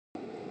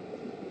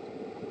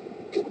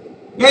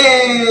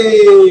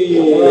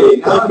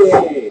Hey!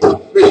 Okay.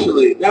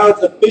 Officially. Now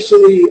it's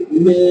officially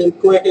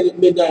McCracken at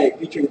midnight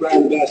featuring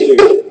Brian the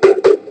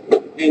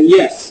Bassturd. And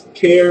yes,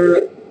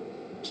 Care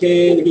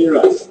can hear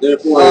us.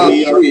 Therefore,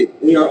 we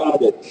are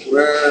audible.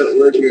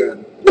 We're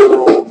good.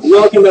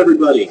 Welcome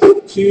everybody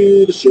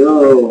to the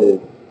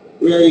show.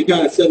 We already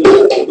kind of set it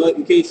up, but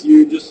in case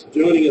you're just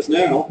joining us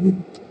now,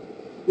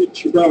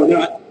 which you're probably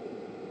not,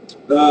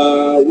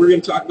 we're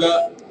going to talk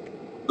about.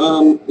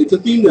 It's a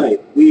theme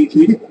night. We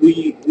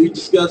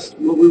discussed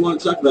what we want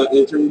to talk about, and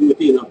it turned into a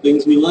theme of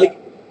things we like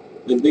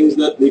and things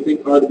that we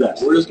think are the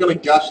best. We're just going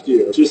to gush to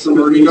you. Just some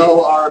we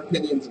know our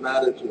opinions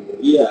matter to you.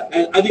 Yeah,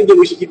 and I think that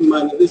we should keep in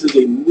mind that this is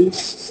a loose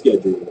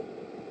schedule.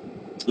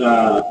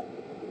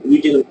 We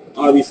can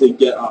obviously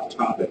get off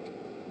topic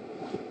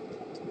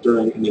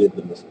during any of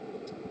those.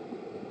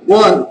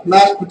 One,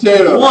 mashed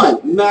potatoes.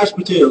 One, mashed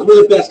potatoes.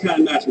 We're the best kind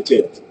of mashed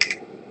potatoes.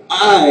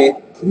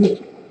 I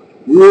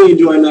really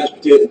enjoy mashed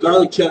potatoes,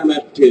 garlic cheddar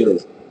mashed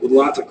potatoes with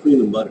lots of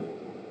cream and butter.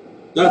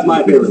 That's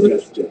my favorite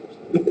mashed potatoes.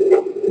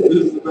 This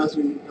is the best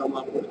we can come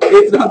up with.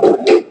 It's not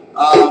bad.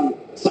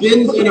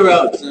 Skins in or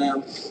out,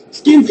 Sam?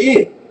 Skins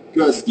in.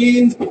 Good.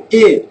 Skins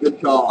in. Good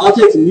call. I'll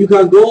take some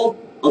Yukon Gold.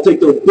 I'll take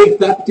those big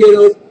fat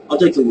potatoes. I'll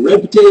take some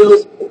red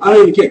potatoes. I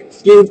don't even care.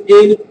 Skins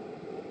in,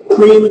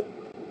 cream,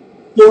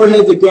 4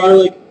 heads of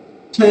garlic,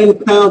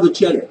 10 pounds of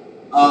cheddar.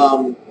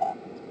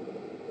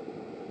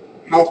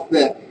 How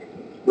thick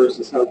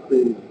versus how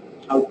creamy?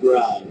 How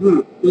dry?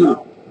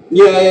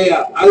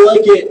 Yeah. I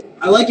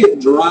like it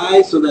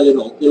dry so that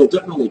it'll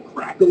definitely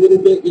crack a little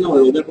bit. You know,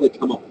 it'll definitely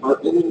come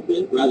apart a little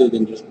bit rather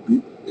than just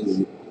goop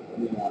and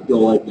go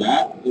like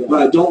that. Yeah.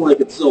 But I don't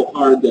like it so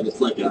hard that it's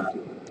like a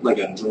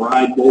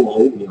dried bowl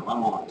of oatmeal. I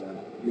don't want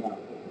that. Yeah.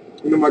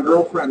 You know, my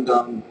girlfriend,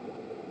 when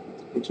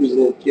she was a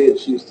little kid,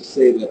 she used to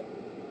say that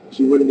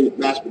she wouldn't eat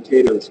mashed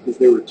potatoes because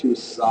they were too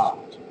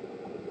soft.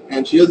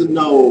 And she doesn't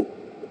know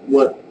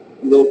what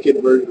little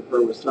kid version of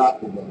her was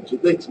talking about. She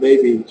thinks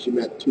maybe she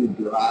meant too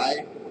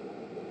dry.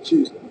 She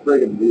was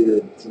friggin'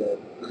 weird, so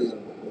I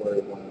don't worry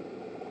about it.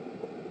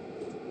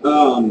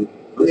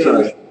 I'm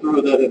sorry. Throw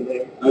that in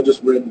there. I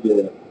just read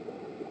the...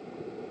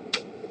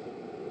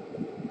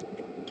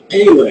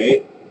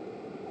 Anyway...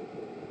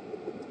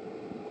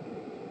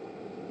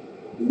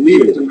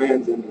 Weird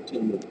demands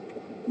entertainment.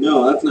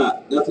 No, that's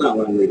not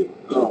what I'm reading.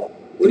 Oh.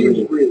 What are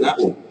you reading? That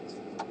one.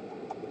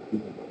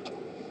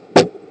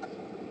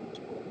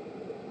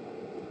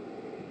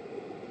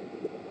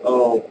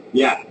 Oh.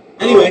 Yeah.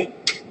 Anyway.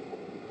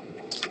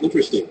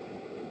 Interesting.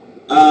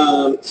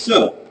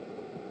 So,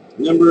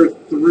 number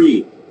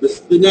 3.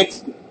 The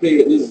next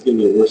favorite. This is going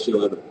to be the worst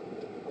show ever.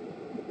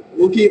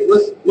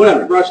 Let's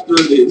rush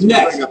through these.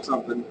 Next. Bring up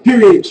something.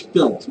 Period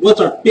films.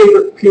 What's our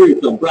favorite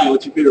period film? Brian,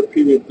 what's your favorite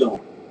period film?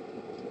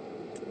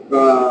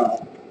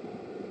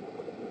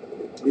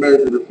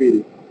 American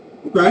Graffiti.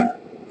 Okay.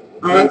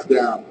 Hands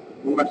down.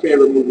 One of my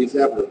favorite movies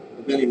ever,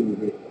 of any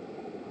movie.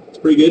 It's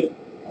pretty good.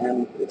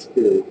 And it's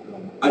period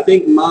film. I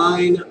think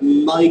mine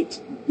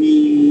might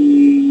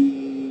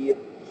be...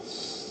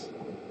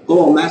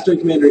 Oh, Master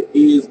and Commander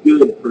is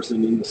good,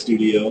 person in the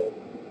studio,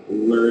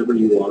 wherever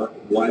you are.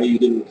 Why you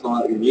didn't call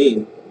out your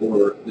name,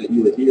 or that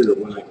you were here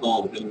when I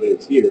called, if anybody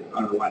was here.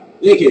 I don't know why.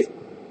 In any case,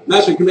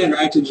 Master and Commander,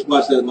 I actually just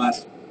watched that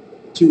last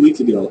 2 weeks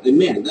ago, and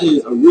man, that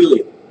is a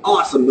really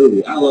awesome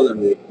movie. I love that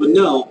movie. But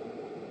no,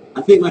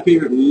 I think my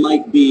favorite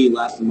might be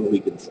Last of the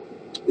Mohicans.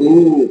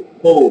 Ooh,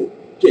 holy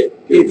shit.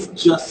 It's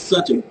just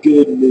such a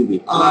good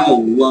movie. I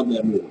love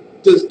that movie.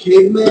 Does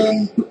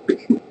Caveman,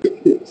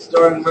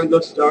 starring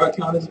Ringo Starr,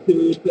 count as a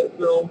period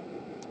film?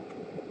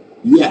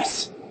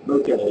 Yes.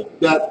 Okay,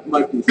 that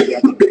might be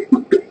sketchy.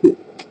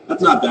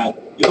 That's not bad.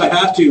 If I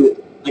have to,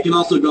 I can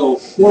also go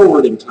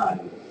forward in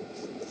time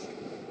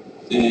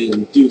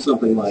and do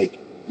something like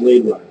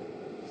Blade Runner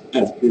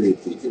as a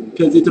period piece.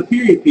 Because it's a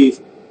period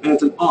piece, and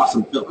it's an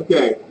awesome film.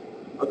 Okay,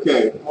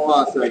 hold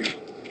on a second.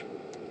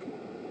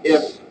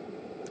 If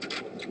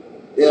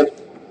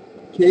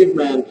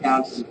Caveman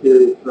counts as a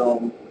period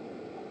film,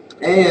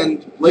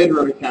 and Blade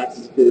Runner counts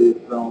as a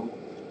period film,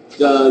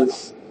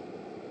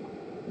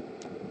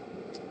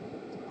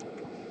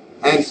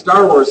 and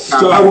Star Wars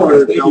counts as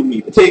a period film,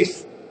 it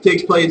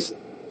takes place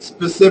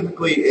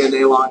specifically in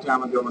a long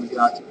time ago in a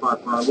galaxy far,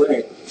 far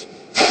away.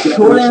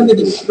 Conan the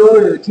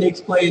Destroyer takes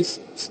place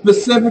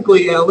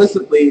specifically and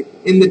illicitly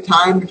in the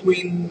time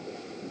between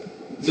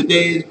the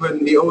days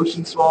when the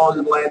ocean swallowed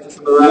Atlantis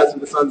and the rise of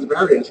the Sons of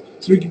Arius.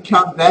 So we can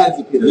count that as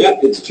a period. Yeah,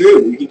 it's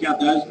true. We can count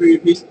that as a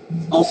period piece.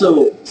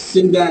 Also,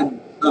 Sinbad,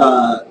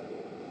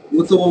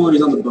 what's the one where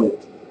he's on the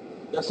boat?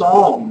 That's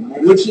all of them,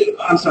 right? Which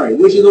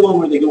is the one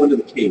where they go into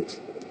the cave?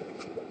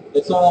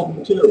 It's all of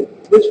them, too.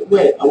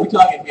 Wait, are we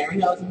talking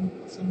Harryhausen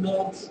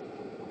Sinbads?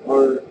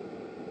 Or...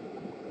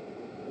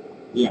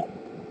 Yeah.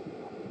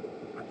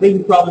 I think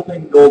you probably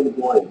think Golden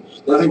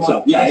Voyage. I think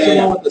so. That's the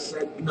one with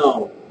the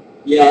no.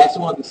 Yeah, that's the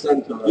one with the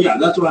centaur. Yeah,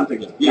 that's what I'm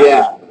thinking.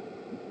 Yeah.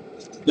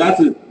 That's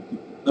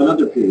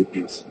another period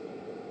piece.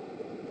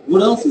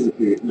 What else is a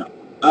period? No.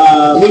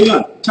 Moving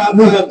on. Top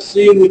 5,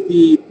 staying with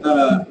the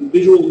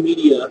visual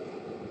media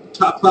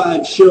top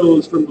 5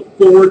 shows from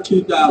before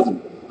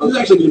 2000. This is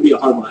actually going to be a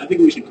hard one. I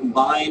think we should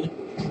combine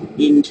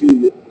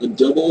into a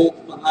double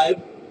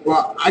 5.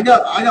 Well, I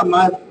got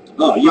my.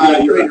 Oh, you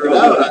got your figured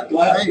out.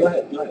 Go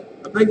ahead.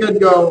 I think I'd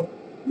go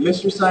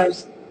Mystery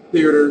Science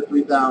Theater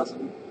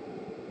 3000.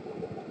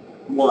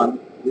 1.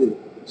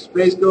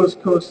 Space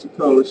Ghost Coast to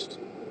Coast.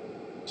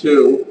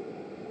 2.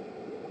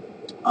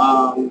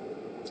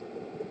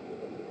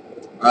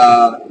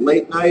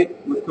 Late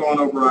Night with Conan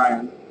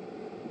O'Brien.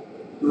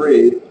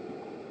 3.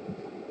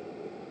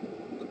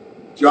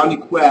 Johnny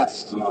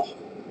Quest.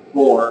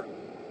 4.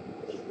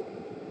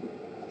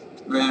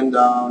 And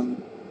you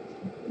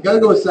gotta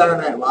go with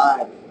Saturday Night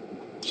Live.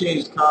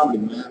 Changed comedy,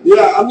 man.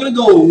 Yeah, I'm gonna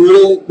go a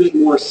little bit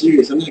more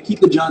serious. I'm gonna keep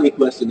the Johnny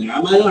Quest in there.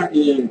 I might not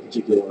in any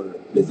particular order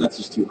because that's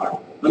just too hard.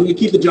 But I'm gonna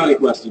keep the Johnny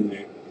Quest in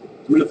there.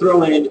 I'm gonna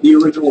throw in the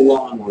original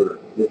Law and Order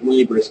with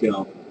Lenny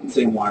Briscoe and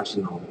Sam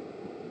Watterson on it.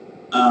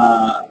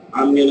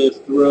 I'm gonna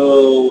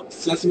throw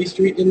Sesame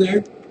Street in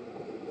there.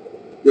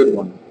 Good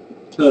one,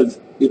 because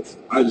it's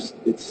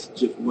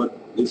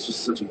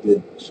just such a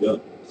good show.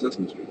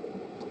 Sesame Street.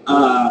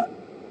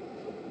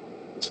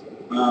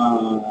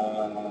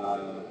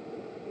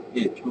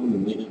 Yeah,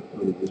 Conan is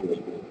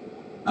really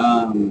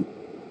good.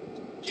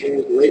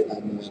 Change late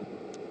night, man.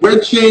 We're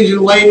changing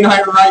late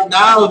night right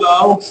now,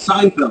 though.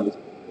 Seinfeld.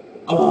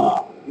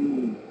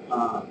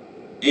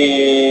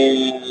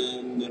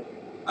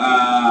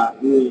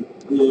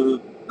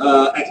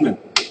 X-Men.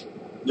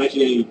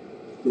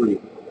 1983.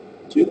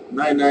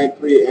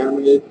 1993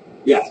 animated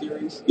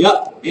series?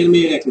 Yep,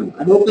 animated X-Men.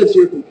 I hope that's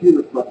your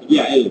computer fucking.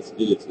 Yeah, it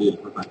is.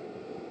 We're fine.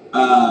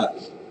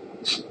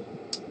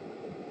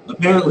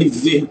 Apparently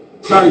Zia,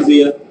 sorry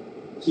Zia,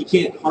 he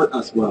can't heat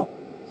us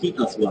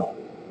well.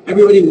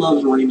 Everybody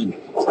loves Raymond.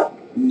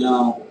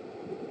 No.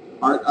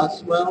 Heart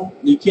us well?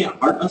 You can't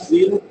heart us,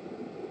 Zia?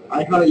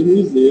 I heart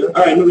you, Zia.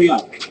 Alright, moving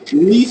on.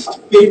 Least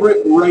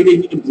favorite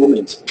writing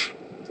implement.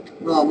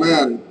 Oh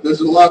man,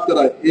 there's a lot that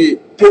I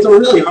hate. It's a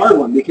really hard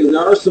one because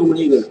there are so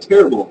many that are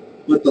terrible.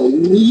 But the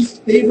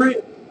least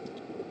favorite?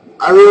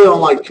 I really don't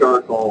like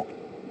charcoal.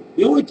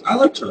 I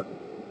like charcoal.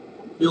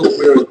 Feels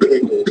weird.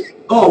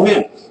 Oh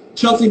man.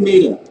 Chelsea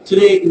Maida,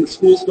 today in the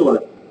school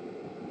store,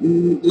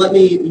 let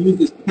me use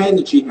this pen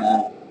that she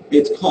had.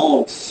 It's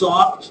called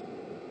Soft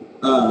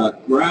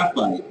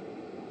Graphite.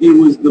 It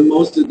was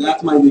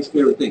that's my least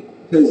favorite thing,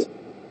 because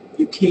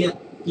you can't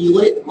feel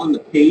it on the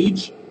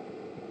page.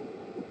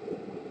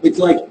 It's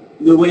like,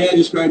 the way I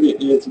described it,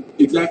 and it's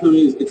exactly what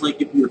it is, it's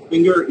like if your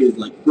finger is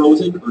like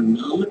frozen or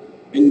numb,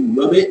 and you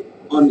rub it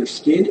on your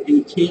skin, and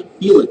you can't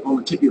feel it on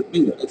the tip of your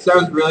finger. It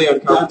sounds really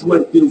uncomfortable. That's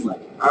what it feels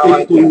like.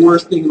 It's the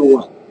worst thing in the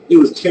world. It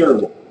was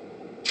terrible.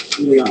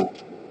 Moving on.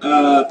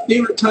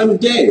 Favorite time of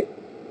day?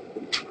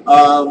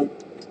 I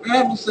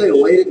have to say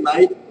late at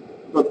night,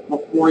 but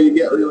before you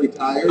get really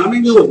tired. I'm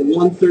going to go with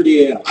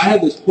 1:30 a.m. I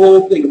have this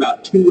whole thing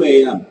about 2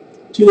 a.m.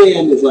 2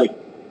 a.m. is like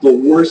the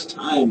worst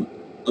time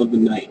of the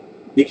night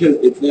because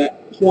it's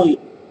that point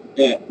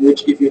at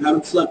which if you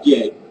haven't slept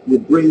yet, your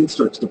brain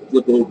starts to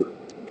flip over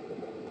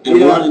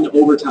and run into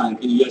overtime,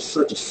 and you just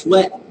start to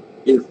sweat,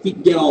 and your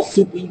feet get all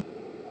soupy,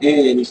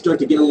 and you start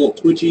to get a little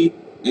twitchy,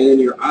 and then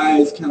your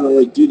eyes kind of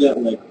like do that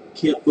like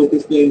can't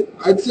focus thing.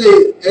 I'd say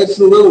it's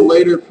a little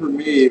later for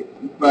me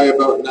by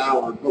about an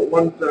hour, but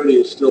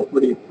 1:30 is still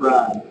pretty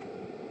prime.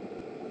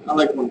 I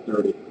like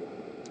 1:30.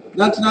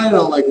 Not tonight. I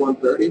don't like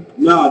 1:30.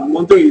 No,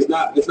 1:30 is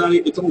not. It's not.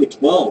 It's only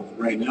 12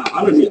 right now.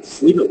 I don't even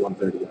sleep at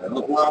 1:30.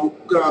 Well, I'm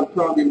gonna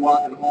probably be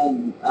walking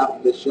home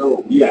after the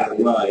show. Yeah.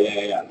 Well,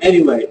 yeah.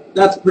 Anyway,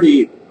 that's a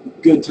pretty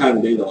good time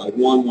of day though. Like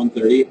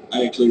 1:30.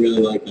 I actually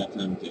really like that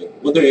time of day.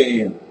 1:30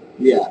 a.m.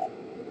 Yeah.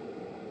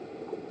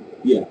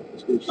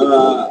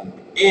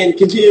 And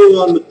continuing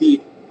on with the,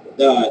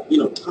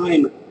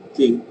 time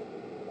thing,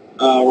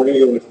 we're going to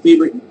go with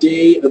favorite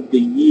day of the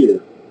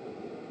year,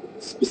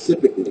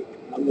 specifically.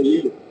 How about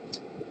you?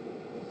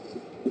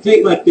 I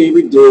think my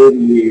favorite day of the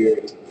year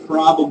is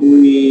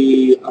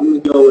probably, I'm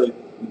going to go with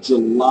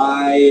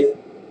July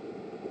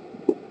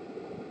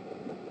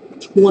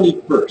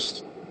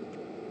 21st.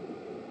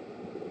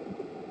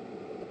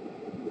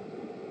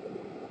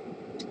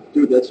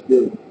 Dude, that's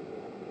good.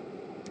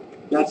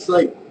 That's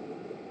like,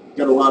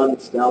 got a lot of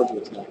nostalgia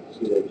attached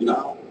to it, you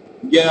know?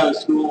 You get out of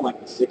school on like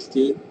the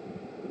 16th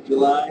of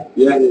July,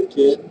 you're a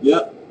kid.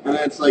 Yep. And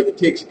then it's like, it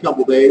takes a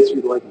couple days for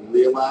you to like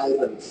realize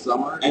that it's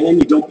summer. And then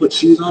you don't put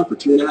shoes on for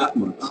 2.5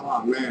 months.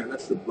 Oh man,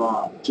 that's the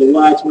bomb.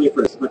 July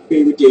 21st, my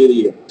favorite day of the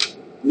year.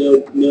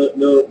 No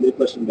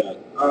question about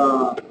it.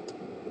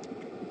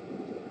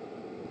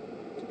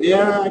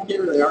 Yeah, I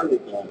can't really argue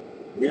with that.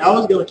 I mean, I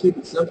was going to keep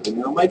it simple, you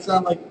know? It might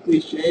sound like a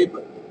cliche,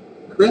 but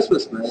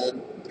Christmas,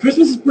 man.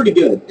 Christmas is pretty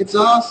good. It's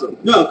awesome.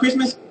 No,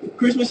 Christmas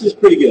is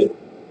pretty good.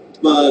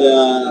 But,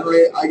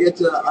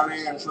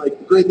 it's like,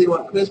 the great thing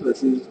about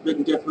Christmas is it's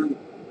been different.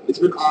 It's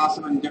been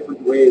awesome in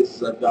different ways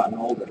as I've gotten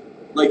older.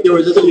 Like, there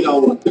was this,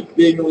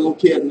 being a little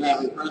kid and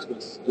having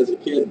Christmas as a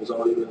kid was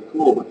always really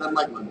cool. But then,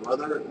 like, my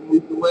brother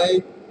moved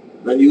away,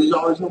 but he was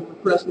always home for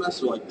Christmas,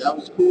 so, like, that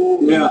was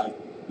cool. Yeah. And,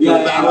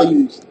 like,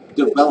 values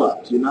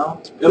developed, you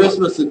know?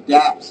 Christmas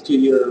adapts to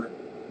your,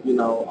 you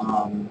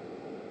know,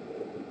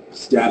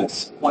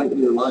 status. Point in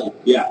your life.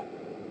 Yeah,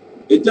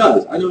 it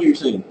does. I know what you're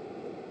saying.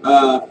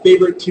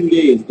 Favorite 2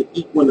 days, the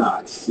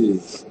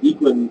equinoxes.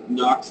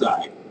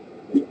 Equinoxi.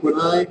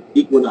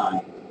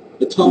 Equini.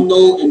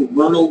 Autumnal and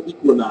vernal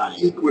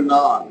equini.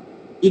 Equinog.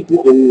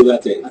 Ooh,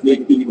 that's it.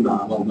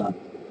 Equinog. Well done.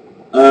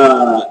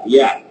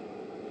 Yeah.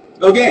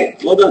 Okay,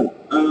 well done.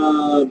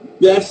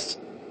 Best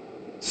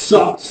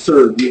soft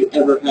serve you've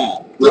ever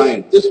had.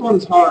 Brian. This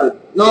one's hard.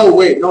 No,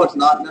 wait, no, it's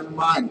not. Never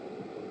mind.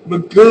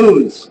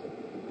 Magoo's.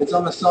 It's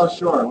on the South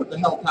Shore. What the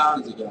hell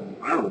town is it again?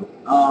 I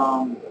don't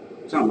know.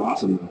 Sounds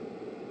awesome, though.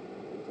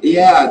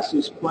 Yeah, it's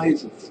this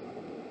place.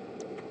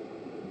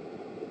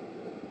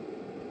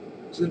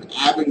 It's in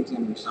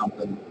Abington or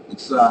something.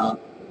 It's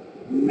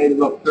maybe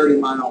about 30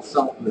 miles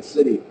south of the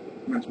city.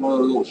 And it's one of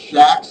those little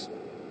shacks,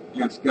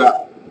 and it's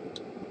got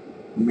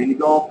mini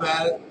golf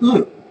at it.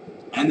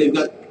 And they've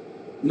got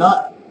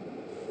not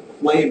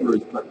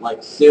flavors, but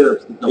like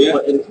syrups that they'll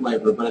put in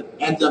flavor, but it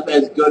ends up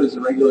as good as a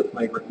regular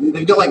flavor.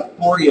 They've got like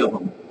 40 of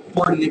them.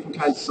 40 different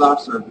kinds of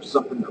soft serve or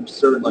something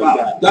absurd like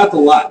that. That's a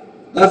lot.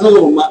 That's a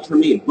little much for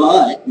me,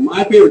 but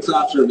my favorite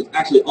soft serve is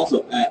actually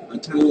also at a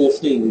tiny little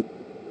stand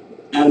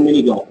at a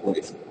mini golf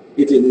place.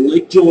 It's in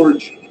Lake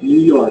George, New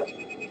York.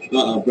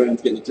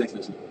 Brandon's getting a text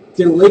message. It's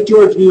in Lake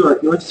George, New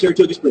York, north of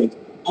Saratoga Springs,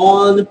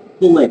 on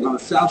the lake, on the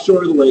south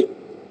shore of the lake.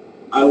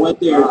 I went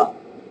there.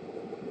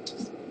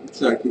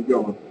 Sorry, keep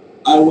going.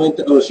 I went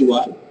to, is she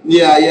watching?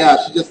 Yeah,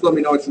 she just let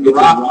me know it's in the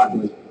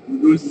Rockland.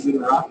 Goose is in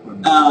the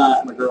Rockland.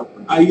 That's my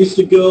girlfriend. I used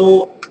to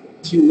go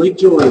to Lake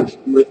George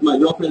with my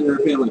girlfriend and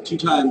her family 2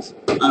 times.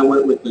 I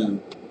went with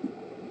them.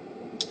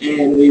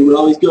 And we would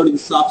always go to the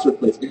soft serve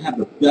place and have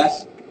the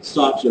best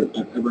soft serve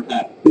I've ever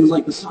had. It was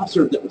like the soft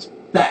serve that was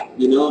fat,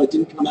 you know? It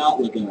didn't come out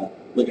like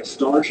a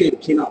star shape.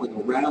 It came out like a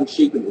round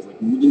shape, and it was like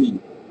really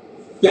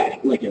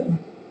fat, like a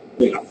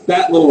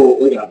fat little,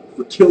 like a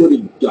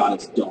fertility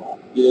goddess doll,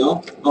 you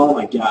know? Oh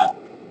my god.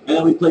 And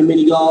then we played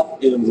mini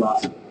golf, and it was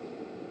awesome.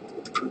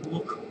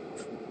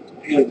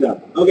 Hands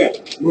down.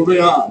 Okay, moving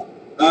on.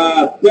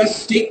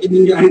 Best state in the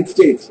United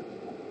States.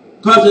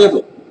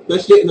 Continental.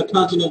 Best state in the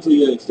continental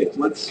United States.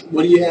 What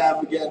do you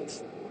have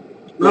against?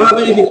 I don't have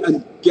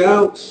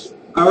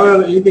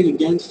anything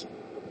against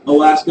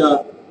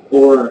Alaska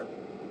or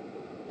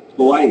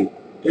Hawaii.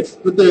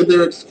 But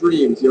they're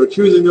extremes. You know,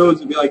 choosing those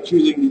would be like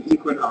choosing the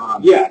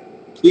equinox. Yeah,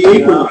 the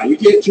equinox. You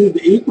can't choose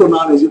the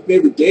equinox as your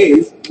favorite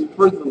days.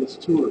 First of all, there's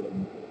 2 of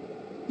them.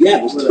 Yeah,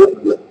 there's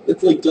 2.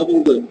 It's like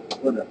double the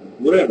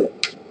whatever.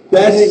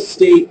 Best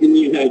state in the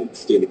United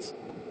States.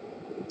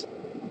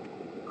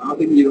 I don't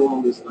think you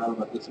always thought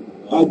about this one.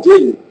 I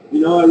didn't.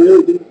 You know, I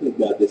really didn't think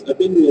about this. I've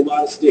been to a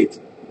lot of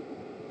states.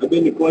 I've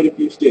been to quite a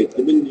few states.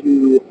 I've been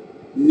to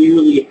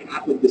nearly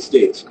half of the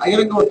states. I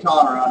gotta go with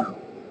Colorado.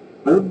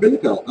 I've never been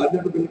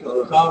to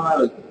Colorado.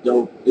 Colorado's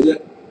dope. Is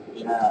it?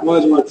 Yeah. I've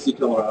always wanted to see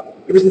Colorado.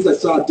 Ever since I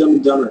saw Dumb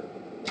and Dumber.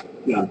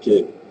 No, I'm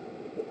kidding.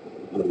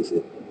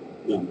 Obviously.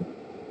 No.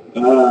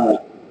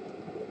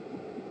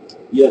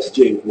 Yes,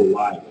 James, we're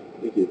live.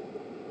 Thank you.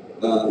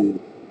 I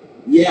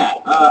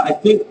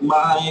think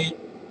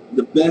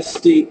the best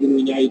state in the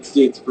United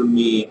States for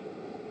me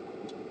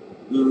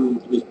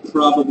was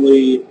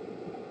probably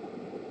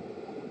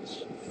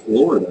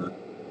Florida.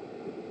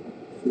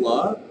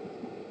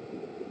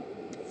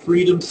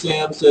 Freedom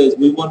Sam says,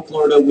 we won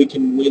Florida, we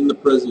can win the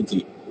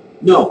presidency.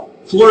 No,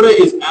 Florida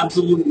is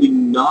absolutely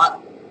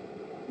not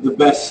the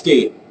best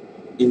state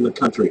in the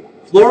country.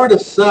 Florida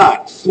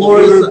sucks.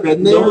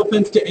 No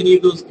offense to any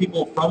of those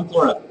people from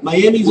Florida.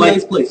 Miami's a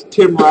nice place.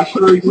 Tim Rush,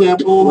 for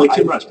example. Like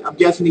Tim Rush. I'm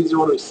guessing he's the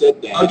one who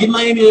said that. I'll give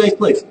Miami a nice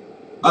place.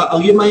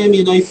 I'll give Miami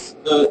a nice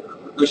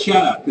a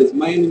shout out, because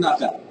Miami's not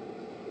bad.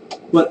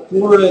 But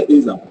Florida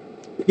is a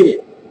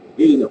pit.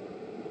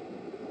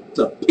 It's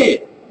a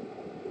pit.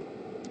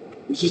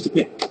 It's just a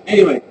pit.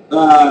 Anyway,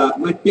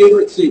 my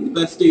favorite state, the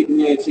best state in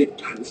the United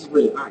States. God, this is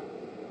really hard.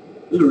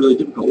 This is really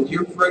difficult.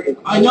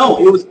 I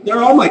know.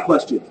 They're all my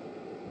questions.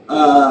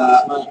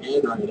 My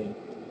handwriting.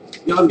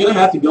 You know, I'm gonna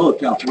have to go with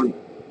California.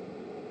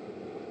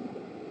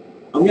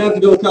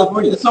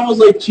 It's almost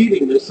like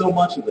cheating. There's so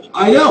much of it.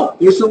 I know.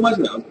 There's so much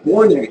of it. I was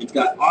born there. It's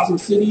got awesome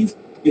cities.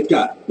 It's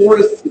got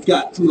forests. It's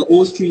got some of the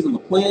oldest trees on the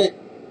planet.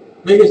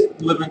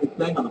 Biggest living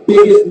thing on the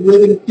planet.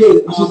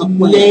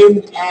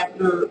 Named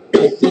after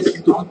a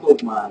distant uncle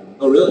of mine.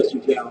 Oh, really?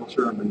 Seattle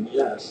Sherman,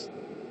 yes.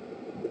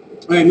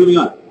 All right, moving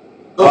on.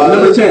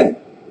 Number 10.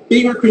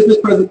 Favorite Christmas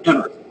present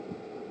ever?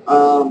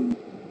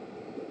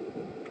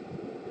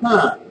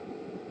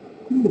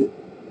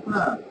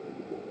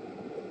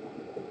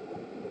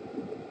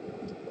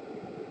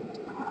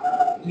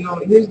 You know,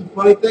 here's the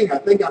funny thing. I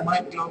think I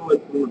might go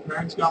with when my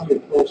parents got me a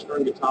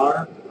 12-string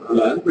guitar.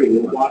 That's pretty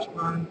good.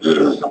 Washburn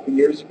a couple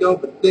years ago.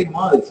 But the thing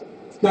was,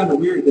 it's kind of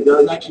weird because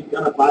I was actually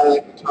going to buy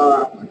that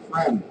guitar off my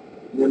friend.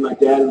 And then my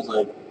dad was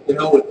like, the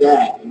hell with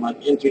that, and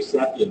like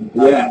intercepted. And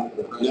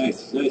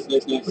Nice. Which I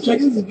guess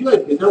is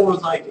good because it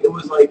was like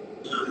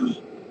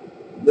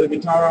the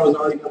guitar I was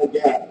already going to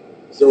get.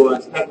 So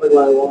that's definitely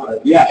what I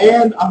wanted. Yeah.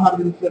 And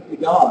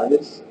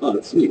 $150. Oh,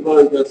 that's sweet. What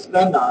I was going to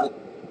spend on it.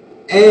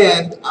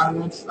 And I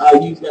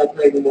use that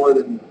thing more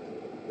than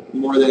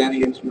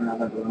any instrument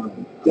I've ever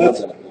owned.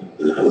 That's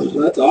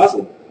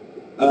awesome.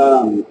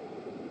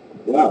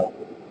 Wow.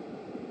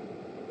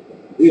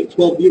 We have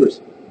 12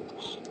 viewers.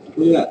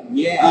 Look at that.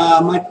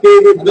 Yeah. My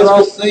favorite. And they're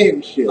all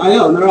saying shit. I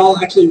know, and they're all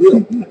actually real.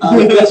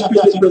 The best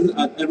Christmas present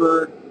I've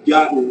ever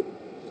gotten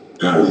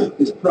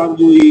is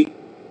probably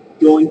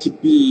going to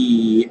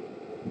be.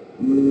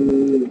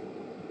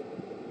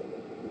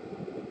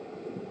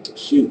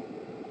 Shoot.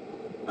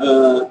 I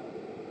don't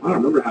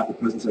remember half the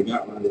presents I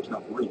got when I was in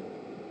California.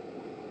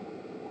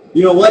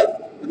 You know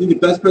what? I think the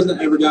best present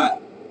I ever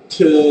got,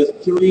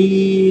 3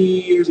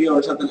 years ago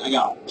or something, I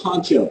got a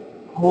poncho.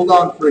 Hold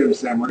on, Freedom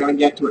Sam. We're going to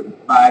get to it in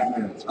 5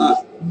 minutes.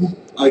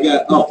 I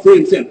got,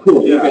 Freedom Sam,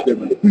 cool. Yeah. We'll get there,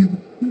 buddy.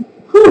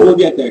 We'll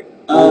get there.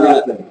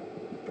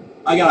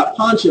 I got a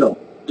poncho,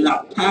 an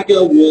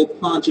alpaca wool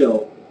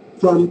poncho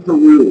from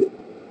Peru.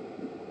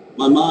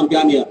 My mom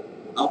got me an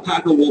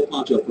alpaca wool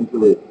poncho from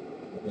Peru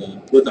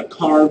with a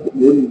carved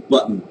wooden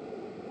button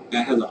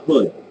that has a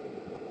hood.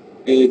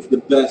 And it's the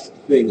best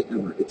thing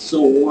ever. It's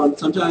so warm.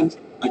 Sometimes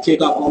I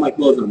take off all my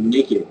clothes and I'm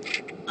naked.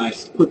 I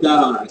put that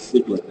on and I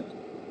sleep like that.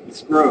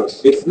 It's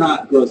gross. It's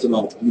not gross at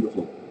all. It's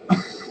beautiful.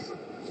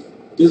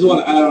 This is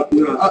what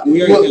we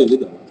already kind of did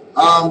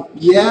that.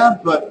 Yeah,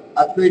 but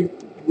I think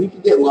we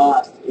could get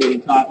lost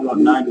in talking about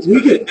 90s.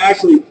 We could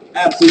actually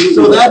absolutely.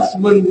 So that's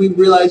when we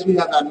realized we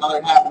have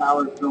another half an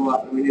hour to fill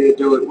up and we need to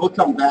do it. We'll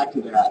come back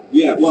to that.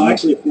 Yeah, well,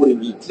 actually 40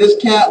 minutes. This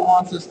cat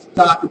wants us to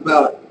talk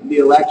about the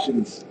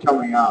elections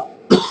coming up.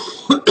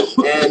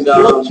 And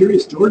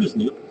Curious George is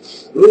new.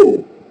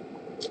 Ooh.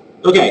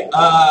 Okay.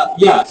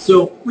 Yeah.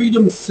 So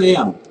Freedom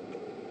Sam.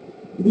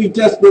 I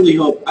desperately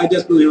hope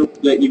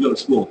that you go to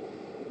school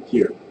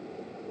here,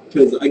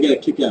 because I get a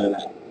kick out of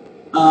that.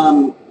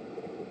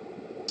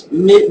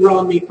 Mitt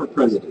Romney for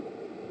president.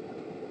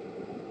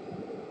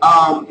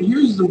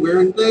 Here's the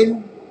weird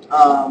thing.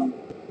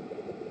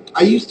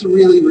 I used to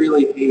really,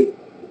 really hate,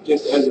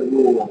 just as a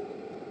rule,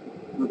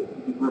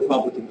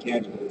 Republican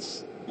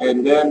candidates.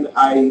 And then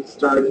I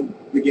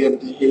began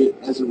to hate,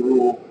 as a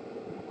rule,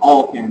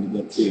 all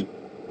candidates. Yeah.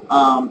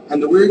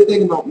 And the weird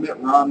thing about Mitt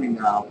Romney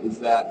now is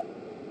that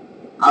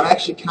I'm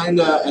actually kind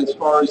of, as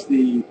far as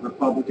the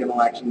Republican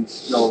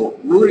elections go,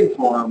 rooting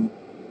for him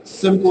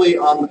simply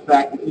on the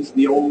fact that he's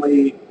the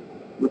only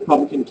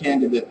Republican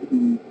candidate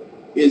who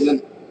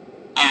isn't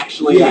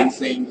actually an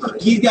insane person.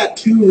 He's got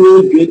two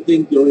really good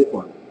things going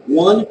for him.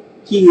 One,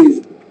 he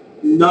is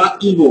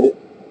not evil.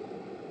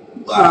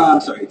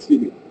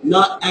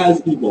 Not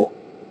as evil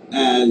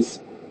as,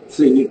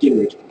 say, Newt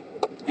Gingrich.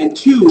 And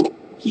two,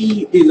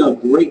 he is a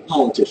great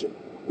politician.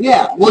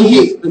 Yeah, well, he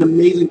is an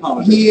amazing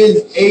politician. He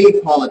is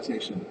a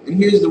politician. And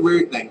here's the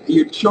weird thing.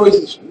 Your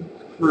choices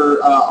for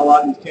a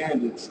lot of these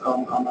candidates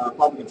on the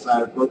Republican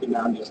side are broken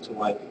down just to,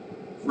 like,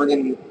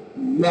 friggin'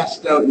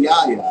 messed out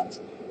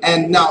yah-yahs.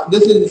 And now,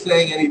 this isn't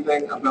saying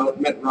anything about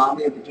Mitt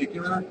Romney in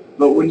particular,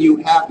 but when you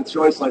have the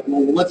choice, like,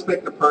 well, let's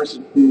pick the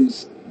person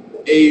who's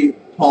a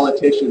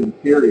politician,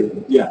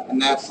 period. Yeah.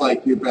 And that's,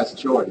 like, your best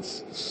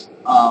choice.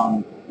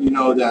 You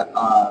know that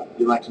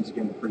the elections are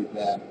getting pretty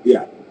bad.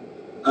 Yeah.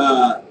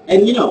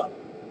 And, you know,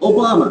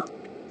 Obama.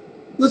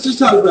 Let's just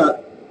talk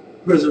about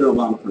President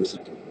Obama for a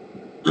second.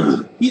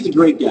 He's a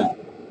great guy.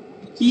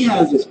 He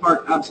has his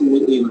heart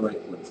absolutely in the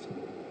right place.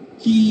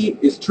 He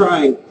is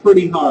trying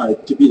pretty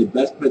hard to be the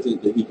best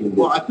president that he can be.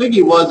 Well, I think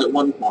he was at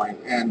one point,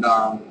 and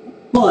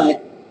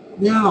but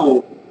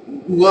now,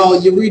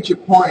 well, you reach a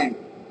point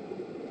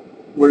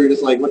where you're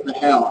just like, what the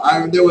hell?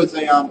 There was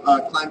a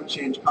climate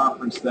change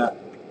conference that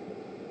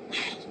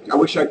I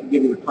wish I could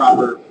give you the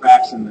proper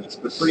facts in this,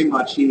 but pretty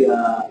much these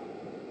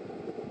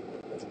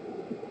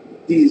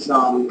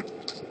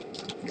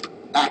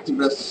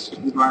activists,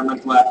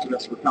 environmental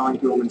activists, were coming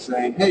to him and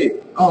saying, hey,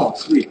 oh,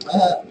 sweet,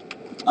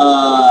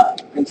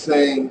 and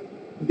saying,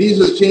 these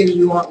are the changes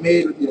we want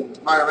made with the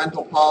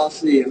environmental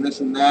policy and this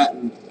and that,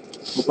 and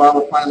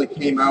Obama finally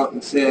came out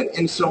and said,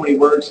 in so many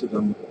words to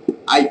them,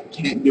 I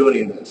can't do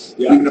any of this,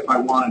 even if I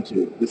wanted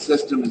to. The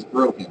system is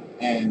broken,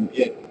 and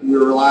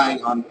we're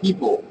relying on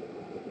people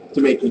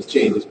to make these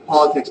changes.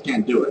 Politics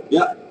can't do it.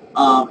 Yeah.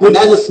 And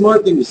that's a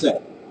smart thing to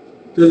say,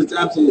 because it's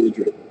absolutely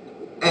true.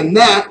 And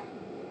that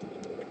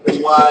is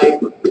why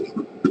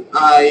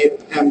I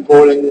am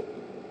voting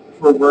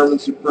for Vermin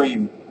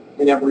Supreme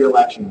in every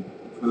election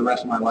for the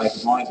rest of my life,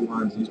 as long as he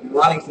runs. He's been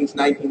running since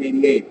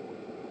 1988.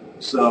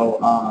 So,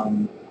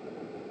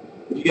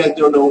 if you guys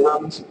don't know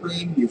Vermin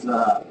Supreme, he's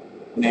an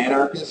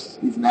anarchist,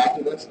 he's an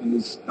activist, and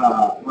he's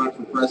run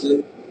for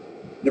president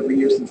every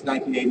year since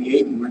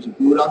 1988. He wears a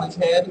boot on his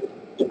head.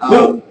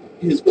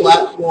 His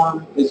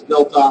platform is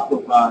built off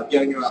of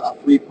getting a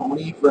free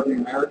pony for every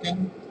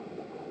American.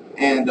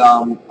 And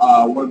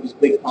one of his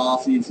big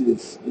policies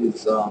is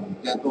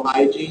dental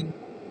hygiene.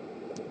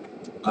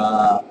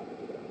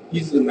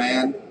 He's the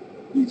man.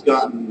 He's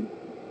gotten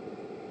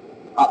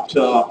up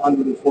to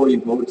 140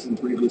 votes in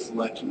previous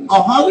elections.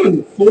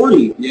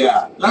 140?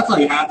 Yeah. That's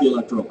like half the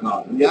electoral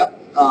college. Yep.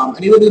 And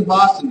he lives in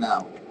Boston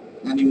now.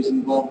 And he was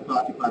involved with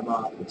Occupy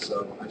Boston,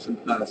 so I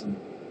sympathize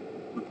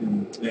with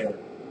him there.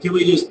 Can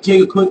we just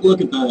take a quick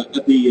look at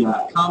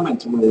the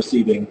comments we're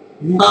receiving?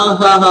 Ha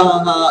ha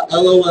ha ha ha,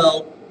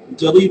 LOL,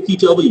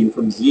 WPW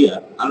from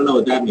Zia. I don't know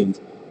what that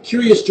means.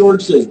 Curious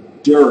George says,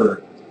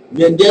 Durr.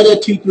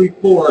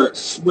 Vendetta234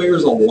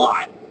 swears a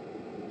lot.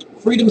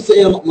 Freedom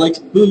Sam likes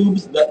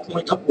boobs that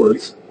point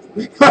upwards.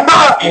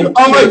 And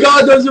oh my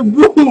God, those are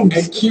boobs!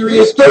 And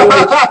Curious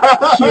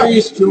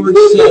George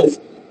says,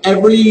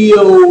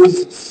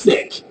 everyo's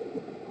sick.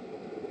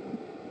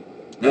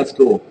 That's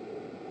cool.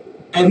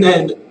 And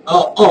then,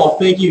 oh,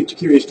 thank you to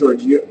Curious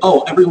George.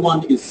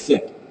 Everyone is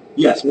sick.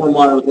 Yes, warm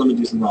water with lemon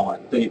juice and raw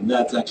water.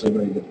 That's actually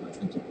very good advice.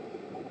 Thank you.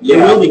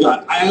 Yeah, it will be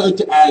gone. I like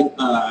to add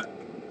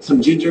some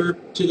ginger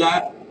to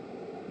that.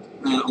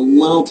 And a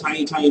little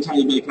tiny bit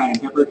of cayenne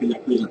pepper because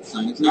that clears out the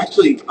sinuses.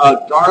 Actually,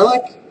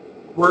 garlic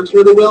works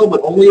really well,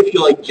 but only if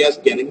you're like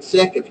just getting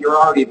sick. If you're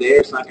already there,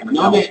 it's not going to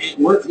help. No, man, it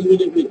works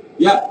even if it...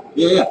 Yeah.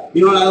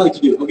 You know what I like to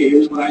do? Okay,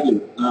 here's what I do.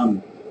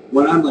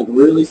 When I'm like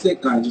really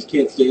sick and I just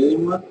can't stand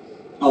anymore,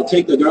 I'll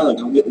take the garlic,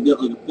 I'll get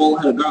like a full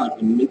head of garlic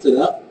and mince it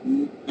up,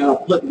 and I'll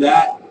put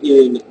that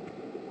in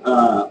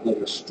like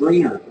a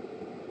strainer.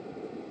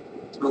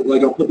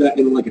 Like I'll put that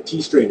in like a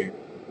tea strainer,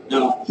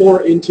 and I'll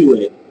pour into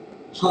it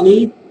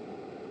honey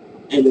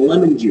and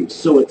lemon juice.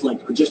 So it's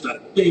like just a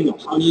thing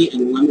of honey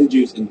and lemon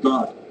juice and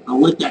garlic.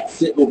 I'll let that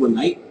sit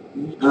overnight,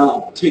 and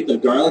I'll take the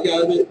garlic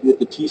out of it with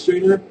the tea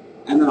strainer,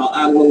 and then I'll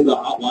add a little bit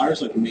of hot water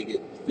so I can make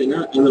it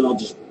thinner, and then I'll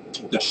just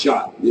take the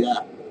shot.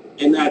 Yeah.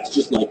 And that's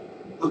just like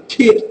a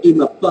kick in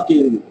the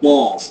fucking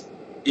balls.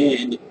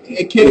 And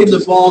a kick in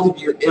the balls of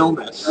your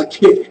illness. A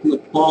kick in the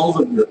balls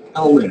of your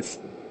illness.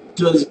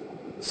 Does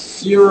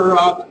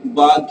Ciroc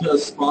Vodka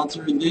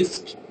sponsor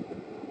this?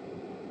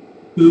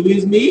 Who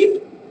is me?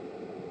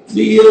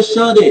 Zia,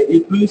 shut it.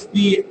 It boosts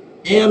the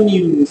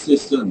immune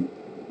system.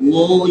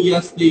 Lol,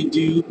 yes they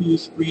do.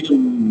 Who's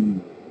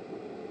freedom?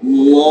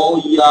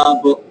 Lol, yeah,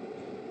 but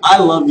I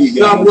love you guys.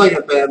 Stop looking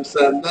at them,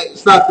 Sam.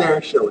 It's not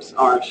their show, it's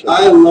our show.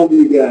 I love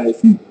you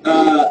guys.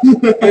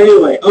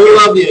 Anyway, we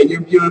love you.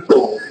 You're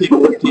beautiful,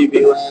 people of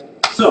TV land.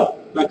 So,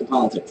 back to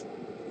politics.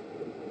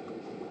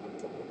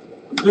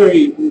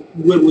 Very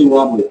wibbly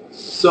wobbly.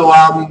 So,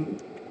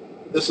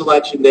 this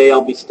election day,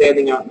 I'll be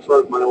standing out in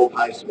front of my old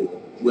high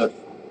school with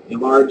a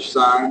large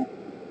sign,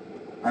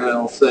 and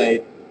it'll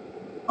say,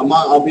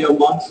 I'll be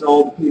amongst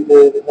all the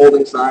people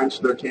holding signs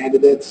for their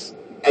candidates,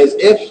 as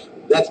if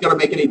that's going to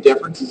make any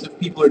difference, as if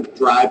people are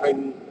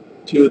driving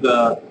to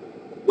the,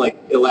 like,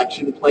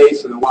 election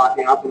place and they're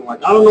walking up and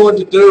like, I don't know what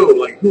to do,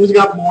 like, who's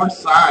got more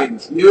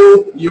signs?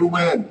 You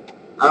win.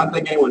 I don't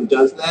think anyone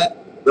does that,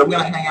 but I'm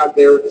going to hang out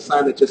there with a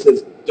sign that just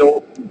says,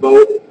 don't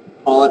vote,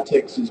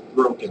 politics is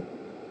broken.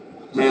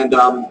 And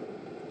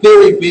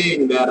theory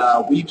being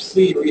that we've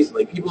seen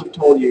recently, people have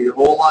told you your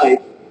whole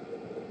life,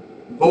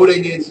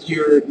 voting is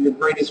your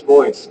greatest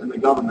voice in the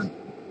government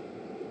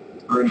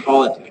or in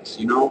politics,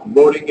 you know?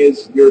 Voting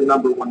is your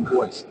number one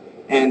voice.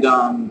 And,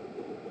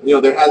 you know,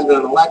 there hasn't been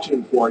an election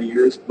in 4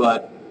 years,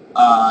 but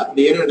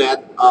the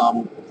internet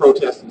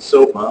protested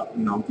SOPA,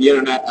 you know, the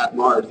internet at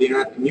large, the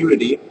internet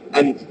community,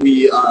 and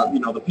we, you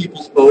know, the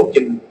people spoke,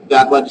 and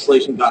that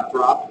legislation got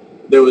dropped.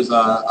 There was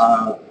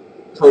a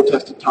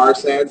protest at tar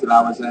sands that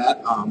I was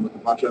at with a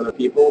bunch of other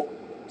people.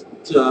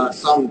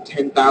 Some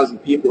 10,000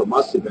 people, it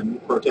must have been,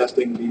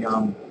 protesting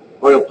the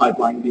oil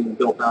pipeline being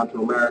built down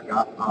to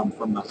America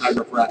from the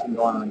hydrofracking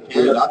going on in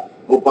Canada.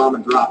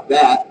 Obama dropped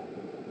that.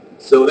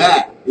 So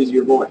that is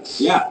your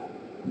voice. Yeah.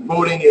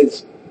 Voting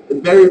is a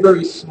very,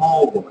 very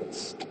small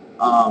voice.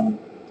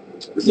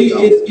 See,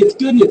 it's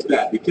good and it's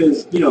bad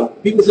because, you know,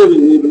 people say we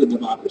live in a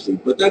democracy,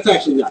 but that's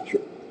actually not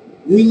true.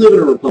 We live in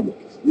a republic.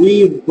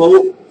 We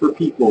vote for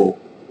people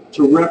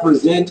to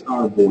represent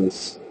our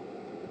voice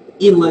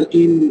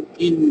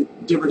in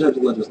different types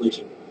of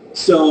legislation.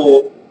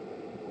 So,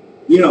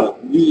 you know,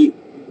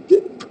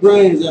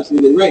 Brian is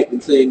absolutely right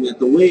in saying that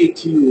the way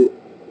to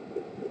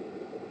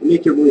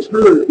make your voice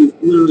heard is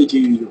literally to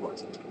use your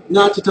voice.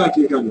 Not to talk to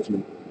your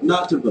congressman,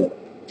 not to vote.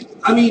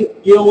 I mean,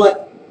 you know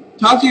what?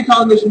 Talk to your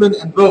congressman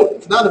and vote.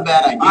 It's not a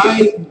bad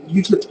idea.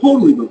 You should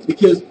totally vote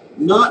because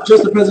not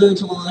just the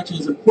presidential election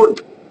is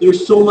important.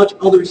 There's so much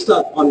other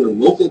stuff on your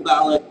local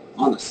ballot,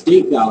 on the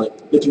state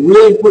ballot, that's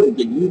really important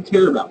that you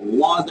care about,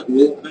 laws that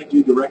will affect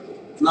you directly.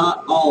 It's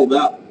not all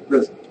about the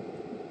president.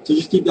 So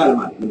just keep that in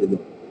mind when you're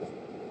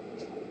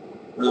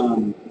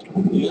voting.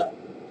 Yeah.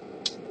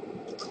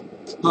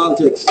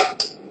 Politics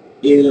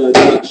in a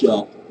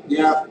nutshell.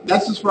 Yeah,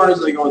 that's as far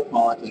as I go with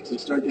politics. I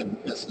start getting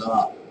pissed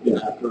off. Yeah.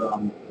 After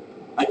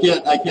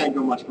I can't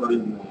go much further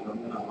than that.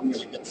 I'm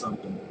gonna hit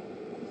something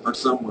or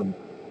someone.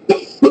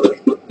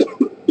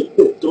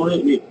 Don't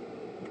hit me.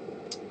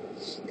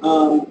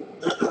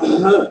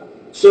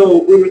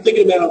 So we were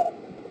thinking about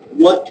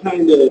what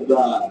kind of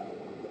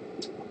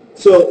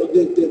so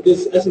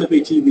this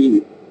SMFA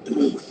TV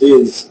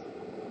is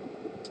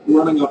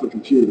running off a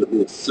computer that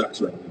really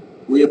sucks right now.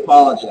 We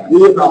apologize.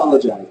 We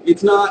apologize.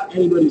 It's not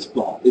anybody's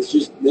fault. It's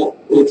just, well,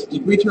 it's...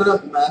 Did we turn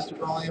up the master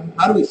volume?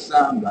 How do we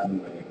sound, by the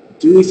way?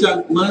 Do we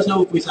sound... Let us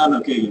know if we sound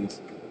okay, guys.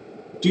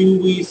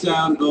 Do we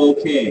sound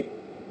okay?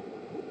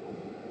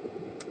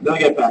 They'll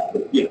get back to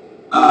it. Yeah.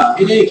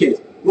 In any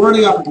case, we're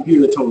running off a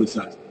computer that totally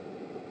sucks.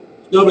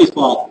 Nobody's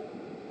fault.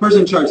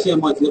 Person in charge,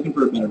 Sam White's looking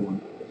for a better one.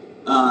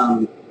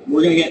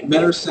 We're going to get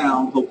better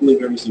sound, hopefully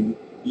very soon.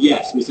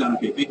 Yes, we sound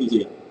okay. Thank you,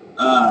 Zia.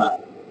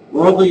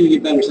 We're hopefully going to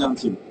get better sound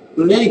soon.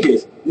 But in any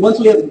case,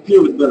 once we have a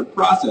computer with a better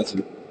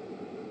processor,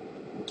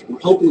 we're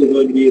hopefully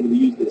going to be able to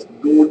use this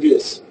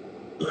gorgeous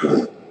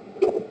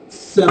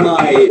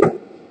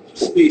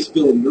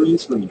semi-space-filled green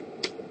screen.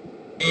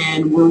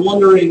 And we're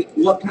wondering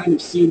what kind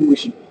of scene we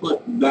should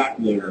put back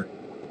there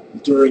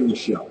during the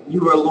show.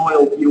 You, our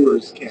loyal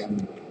viewers,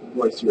 can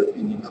voice your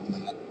opinion on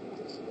that.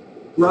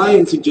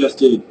 Brian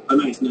suggested a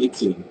nice night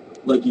scene,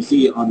 like you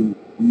see on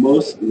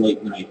most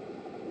late-night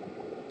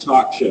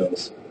talk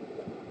shows.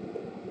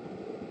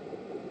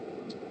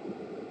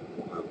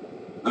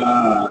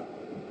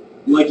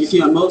 Like you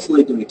see on most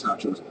late-night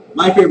talk shows.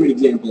 My favorite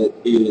example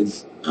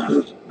is... hang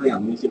on,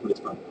 let me see what it's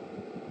from.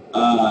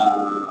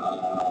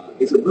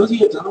 Is it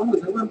Rosie O'Donnell?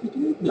 Is that what I'm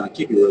thinking? No, it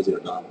can't be Rosie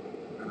O'Donnell.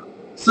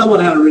 Someone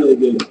had a really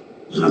good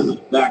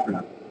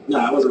background.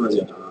 No, it wasn't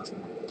Rosie O'Donnell.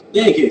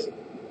 In any case,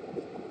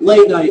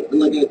 late night,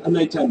 like a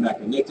nighttime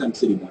background, nighttime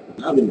city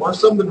background. Or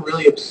something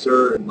really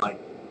absurd,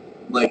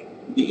 like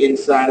the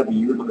inside of a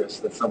uterus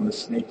that someone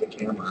snaked a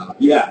camera out.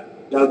 Yeah,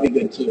 that would be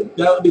good too.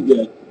 That would be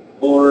good.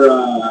 Or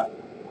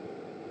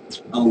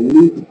a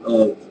loop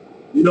of,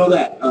 you know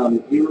that,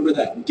 you remember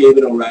that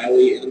David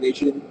O'Reilly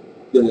animation,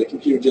 the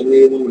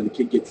computer-generated one where the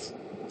kid gets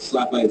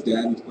slapped by his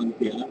dad and he's playing the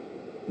piano?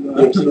 You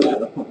ever seen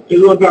that?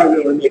 There's one part of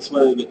it where it makes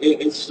fun of it.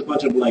 It's just a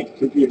bunch of like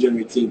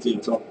computer-generated scenes.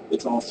 You know,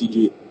 it's all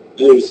CG.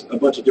 And there's a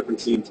bunch of different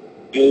scenes,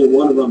 and in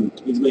one of them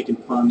he's making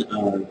fun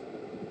of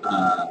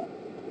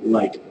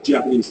like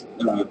Japanese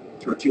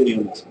cartoon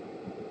animals,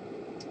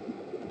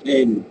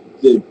 and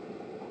the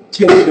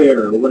teddy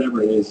bear or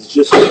whatever it is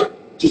just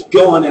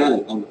going at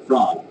it on the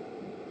frog,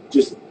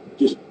 just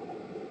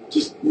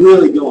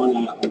really going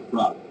at it on the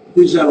frog.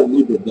 We just have a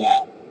loop of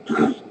that.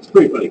 It's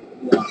pretty funny.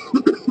 Yeah.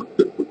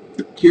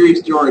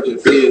 Curious George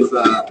is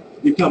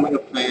becoming a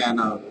fan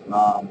of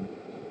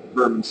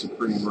Vermin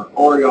Supreme,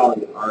 or he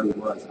already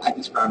was. I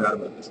just found out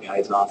about this guy.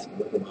 He's awesome.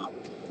 Look him up.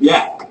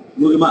 Yeah,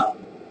 look him up.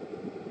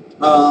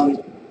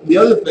 The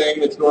other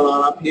thing that's going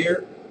on up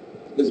here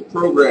is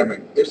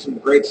programming. There's some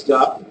great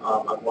stuff.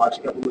 I've watched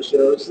a couple of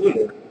shows.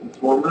 They're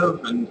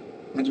informative and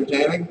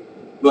entertaining,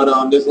 but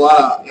there's a lot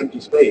of empty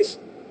space.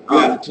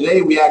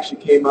 Today we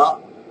actually came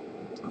up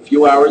a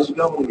few hours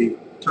ago when we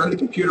turned the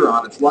computer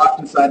on. It's locked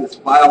inside this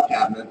file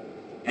cabinet,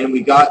 and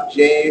we got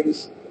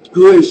James,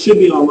 who should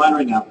be online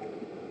right now,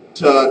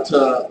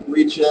 to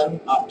reach in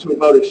up to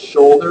about his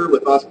shoulder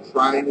with us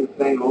prying the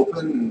thing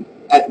open, and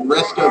at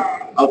risk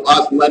of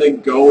us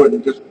letting go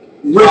and just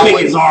ripping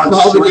his arm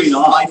straight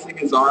off, slicing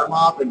his arm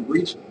off, and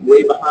reached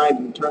way behind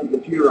and turned the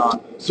computer on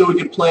so we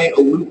could play a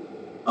loop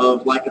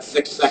of like a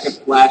 6-second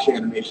flash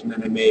animation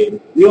that I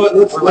made. You know what?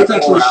 Let's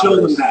actually show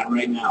them that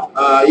right now.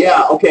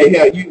 Yeah. Okay.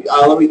 Yeah. You.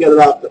 Let me get it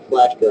off the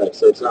flash drive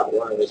so it's not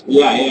wireless.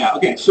 Yeah.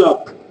 Okay.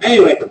 So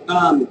anyway,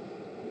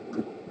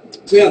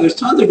 so yeah, there's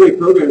tons of great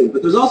programming,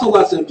 but there's also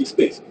lots of empty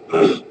space.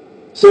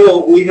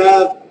 So we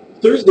have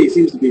Thursday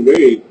seems to be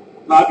very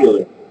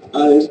popular.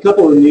 There's a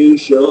couple of new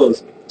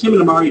shows. Tim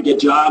and Amari Get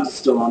Jobs is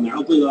still on there.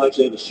 Hopefully they'll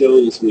actually have a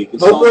show this week.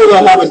 Hopefully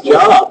they'll have a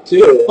job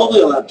too. Hopefully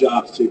they'll have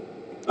jobs too.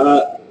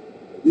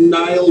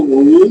 Nile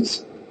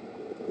Rules.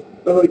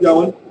 How's it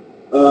going?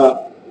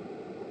 I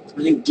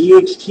think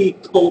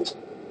DHT Cult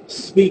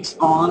Speaks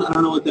On. I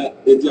don't know what that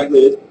exactly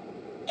is.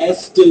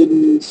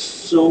 Eston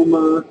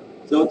Somer.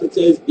 Is that what that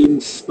says? In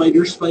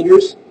Spiders?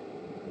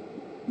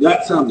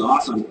 That sounds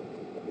awesome.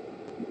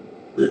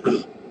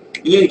 In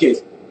any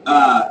case,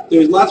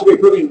 there's lots of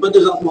great programming, but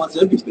there's also lots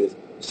of empty space.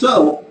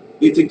 So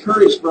it's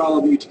encouraged for all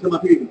of you to come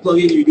up here. You can plug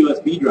in your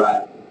USB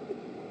drive.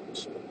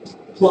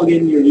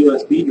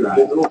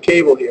 There's a little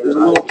cable here. There's a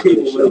little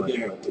cable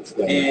right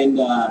there. And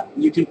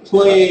you can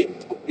play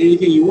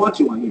anything you want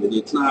to on here.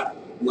 It's not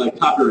like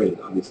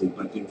copyrighted, obviously,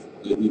 by things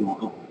that you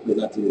don't own,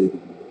 because that's illegal.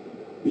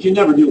 You should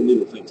never do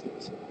illegal things,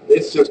 guys.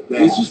 It's just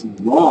bad. It's just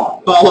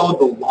wrong. Follow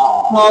the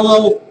law.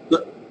 Follow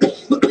the...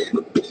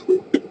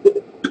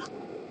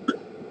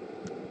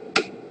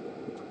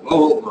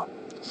 Oh,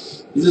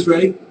 is this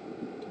ready?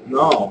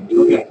 No.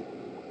 Okay.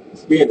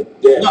 It's being a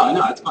dick.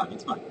 No, it's fine.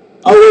 It's fine.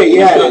 Oh, wait,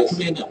 yeah, it is.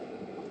 Command up.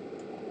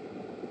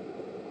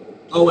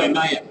 Oh, wait,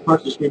 not yet.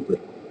 Park the screen for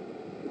it.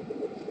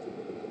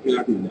 You're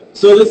not doing that.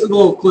 So this is a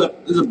little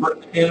clip. This is an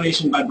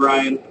animation by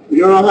Brian. We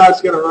don't know how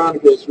it's going to run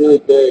because it's really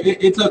big.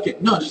 It's okay.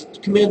 No,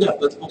 just Command F.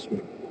 That's full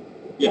screen.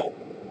 Yeah.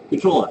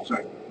 Control F,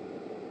 sorry.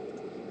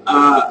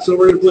 So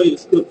we're going to play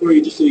this clip for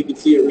you just so you can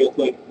see it real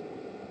quick.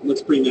 It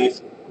looks pretty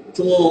nice. It's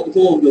a little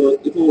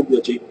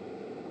glitchy.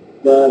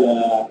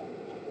 But,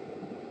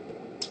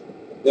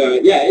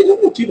 yeah, it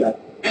doesn't look too bad.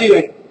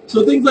 Anyway,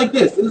 So things like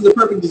this. This is a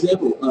perfect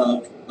example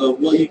of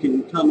what you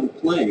can come and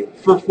play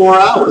for 4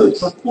 hours.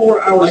 For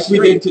 4 hours like straight.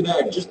 We did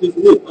today. Just this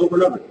loop over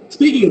and over.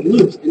 Speaking of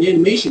loops and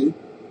animation,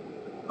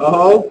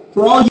 for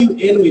all you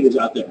animators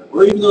out there,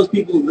 or even those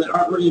people that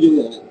aren't ready to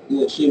do a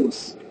little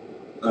shameless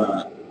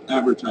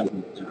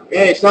advertisement now.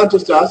 Yeah, it's not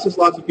just us. There's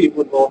lots of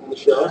people involved in the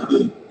show.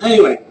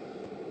 Anyway,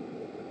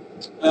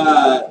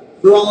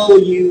 for all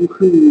of you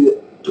who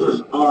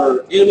are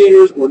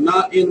animators or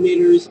not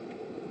animators,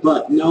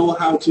 but know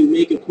how to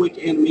make a quick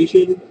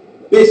animation,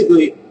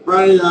 basically,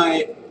 Brian and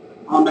I,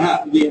 on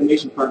behalf of the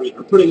animation department,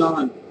 are putting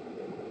on an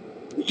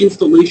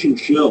installation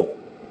show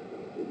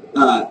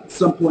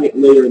some point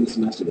later in the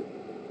semester,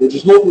 which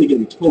is hopefully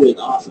going to be totally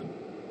awesome,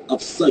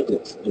 of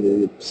cycles and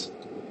loops.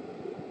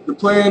 The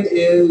plan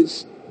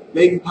is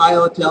making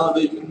pilot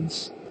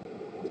televisions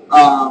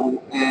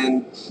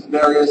and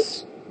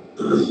various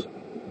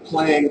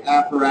playing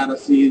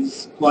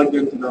apparatuses plugged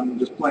into them and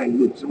just playing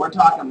loops. And we're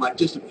talking like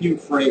just a few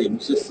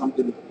frames, just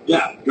something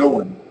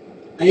going.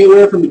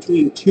 Anywhere from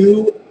between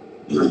 2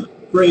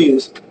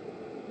 frames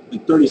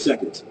and 30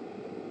 seconds.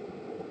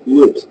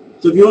 Loops.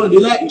 So if you want to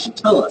do that, you should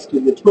tell us,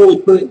 because we'll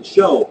totally put it in the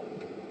show,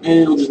 and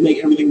it'll just make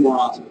everything more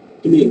awesome.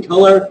 It can be in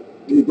color,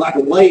 it can be black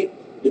and white,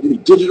 it can be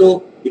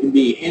digital, it can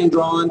be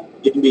hand-drawn,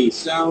 it can be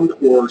sound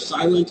or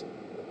silent.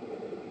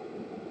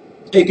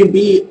 It can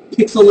be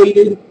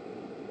pixelated.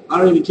 I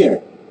don't even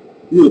care.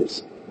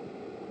 Loops.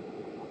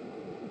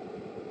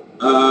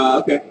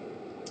 Okay.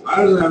 I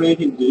don't have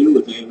anything to do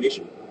with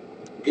animation.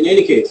 In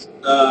any case,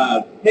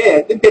 hey,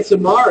 I think it's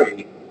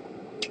Amari.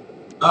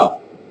 Oh.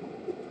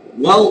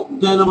 Well,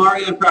 then,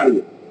 Amari, I'm proud of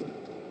you.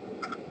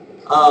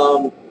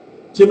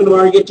 Tim and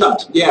Amari get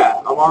jobs.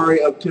 Yeah,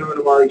 Amari of Tim and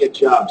Amari get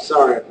jobs.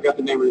 Sorry, I forgot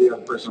the name of the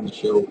other person on the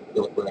show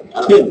real quick.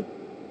 Tim.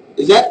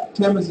 Is that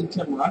Tim as in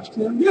Tim Rush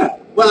Tim? Yeah.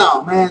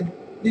 Wow, man.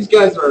 These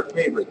guys are our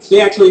favorites. They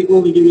actually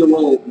only give you a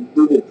little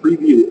verbal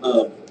preview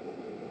of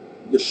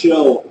the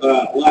show.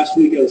 Last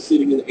week I was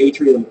sitting in the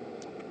atrium,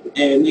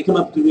 and they come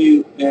up to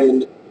me,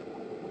 and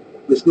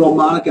this girl,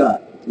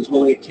 Monica, was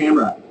holding a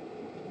camera,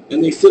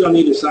 and they sit on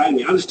either side of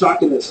me. I'm just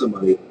talking to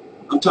somebody.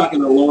 I'm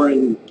talking to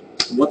Lauren,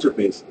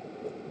 what's-her-face.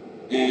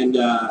 And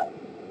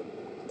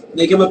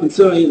they come up and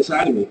sit on either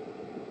side of me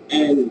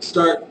and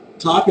start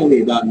talking to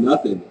me about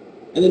nothing.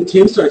 And then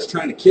Tim starts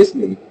trying to kiss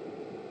me.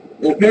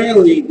 And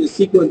apparently this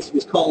sequence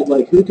was called,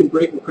 like, Who Can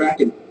Break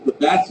McCracken the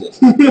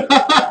Fastest? Did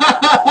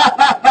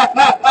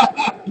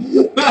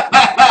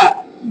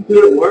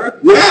it work?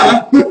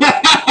 Yeah!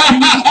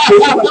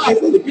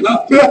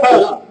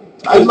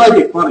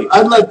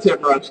 I'd let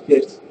Tim Rush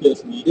kiss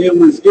me. It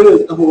was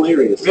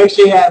hilarious. We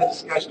actually had a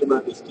discussion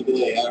about this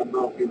today. I don't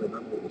know if you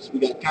remember this. We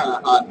got kind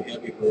of hot and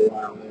heavy for a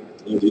while there.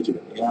 Oh, did you?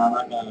 Yeah, I'm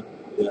not gonna.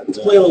 Yeah, let's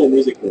play a little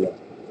music for that.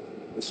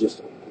 Let's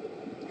just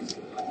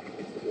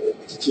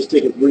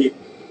take a brief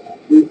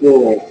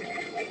little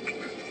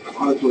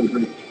auditory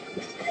break.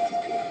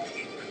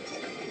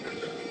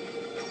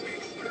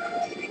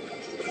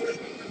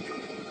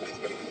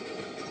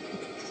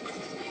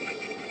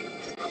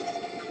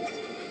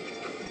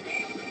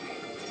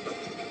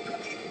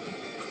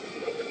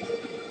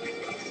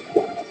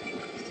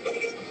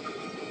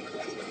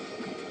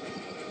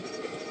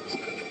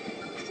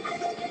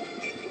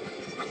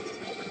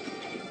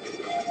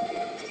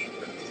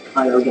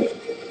 Okay.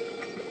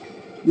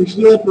 We should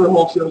do that for a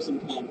whole show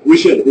sometime. We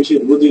should.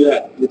 We'll do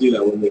that. We'll do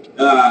that one week.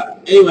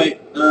 Anyway,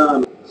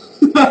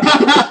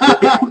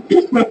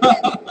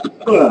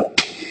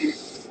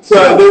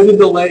 so there's a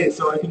delay,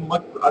 so I can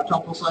look a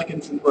couple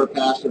seconds into our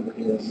past over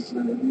here.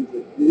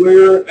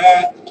 We're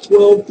at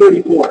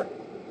 12:34.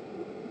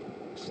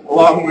 A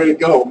long way to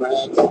go,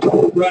 man.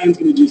 Brian's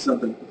gonna do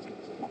something.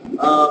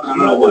 I don't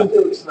know what.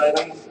 Too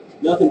exciting.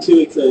 Nothing too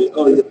exciting.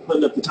 Oh, you're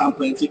putting up the Tom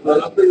Clancy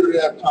clip? I figured we'd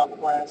have Tom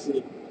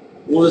Clancy.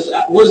 Let's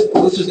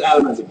just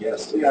add him as a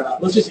guest. Yeah.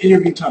 Let's just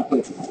interview Tom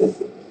Clancy.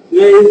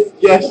 Today's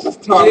guest is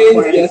Tom Clancy.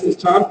 Today's guest is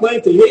Tom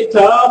Clancy. Hey,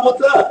 Tom,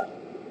 what's up?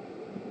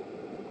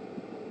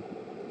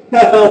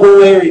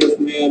 Hilarious,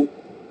 man.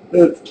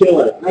 That's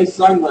killer. Nice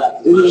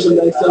sunglasses. These are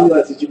nice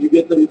sunglasses. Did you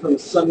get them from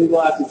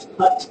Sunglasses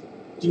Hut?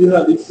 Do you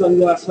have the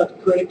Sunglass Hut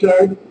credit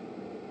card?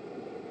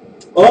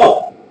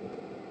 Oh.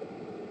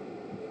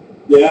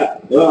 Yeah.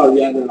 Oh,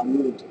 yeah, no, I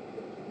moved.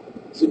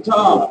 So,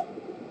 Tom,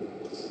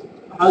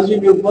 how's your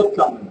new book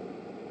coming?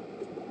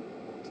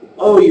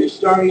 Oh, you're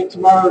starting it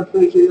tomorrow and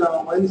finishing it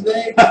on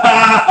Wednesday?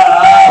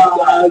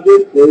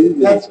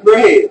 That's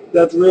great.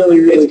 That's really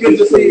It's good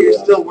to see you're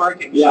still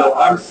working.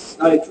 Yeah,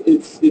 so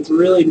it's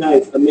really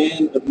nice. A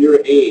man of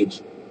your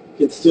age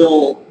can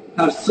still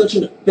have such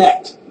an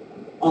effect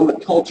on the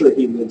culture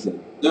he lives in.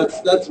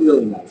 That's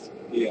really nice.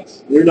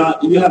 Yes. You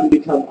haven't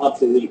become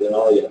obsolete at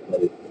all yet,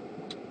 buddy.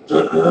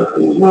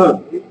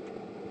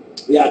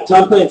 Yeah,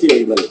 Tom Clancy,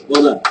 everybody.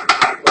 Well done.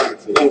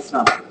 Thanks,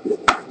 Tom.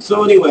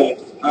 So anyway,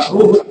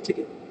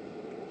 ticket.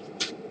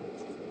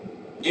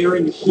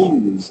 Aaron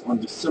Hughes on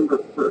December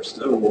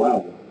 1st. Oh,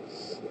 wow.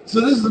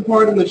 So this is the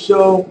part of the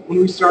show when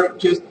we start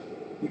just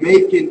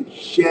making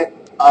shit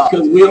up.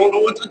 Because we don't know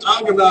what to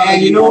talk about And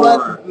anymore. You know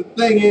what? The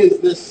thing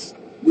is,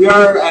 we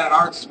are at an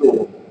art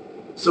school.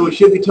 So we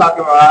should be talking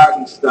about art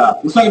and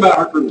stuff. Let's talk about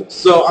art for a minute.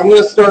 So I'm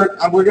going to start,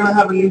 we're going to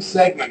have a new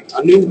segment,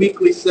 a new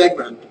weekly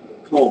segment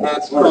called Art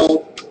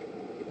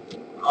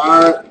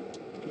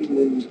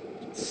and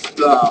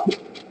Stuff.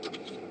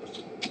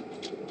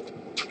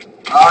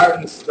 Art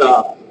and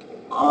Stuff.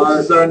 This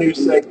is our new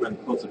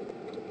segment. Closer.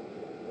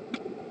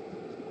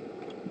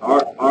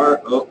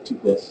 Too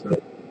close. Sorry.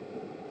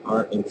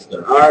 Art and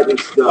Stuff. Art and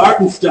Stuff.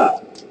 Art and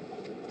Stuff.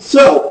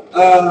 So,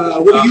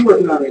 what are you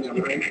working on right now,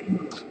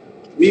 Ryan?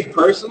 Me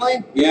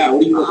personally? Yeah,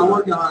 what are you working on? I'm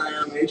working on an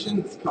animation.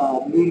 It's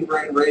called Moon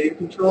Brain Radio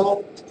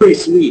Control. It's pretty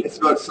sweet. It's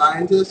about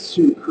scientists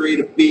who create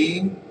a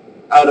being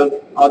out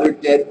of other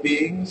dead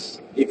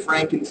beings, a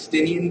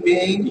Frankensteinian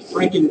being,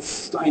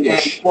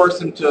 Frankensteinish, and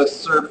force him to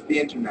surf the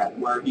internet,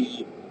 where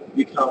he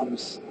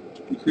becomes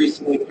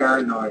increasingly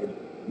paranoid,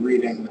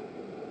 reading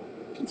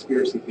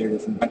conspiracy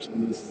theories, and eventually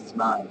loses his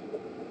mind.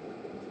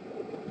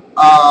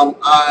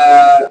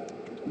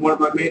 One of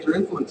my major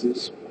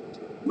influences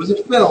was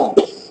a film,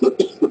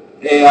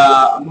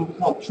 a movie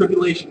called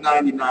Tribulation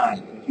 99.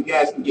 And if you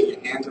guys can get your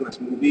hands on this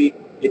movie,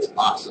 it's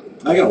awesome.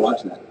 I gotta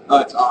watch that. Oh,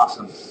 it's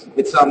awesome.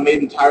 It's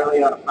made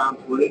entirely out of found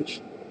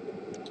footage,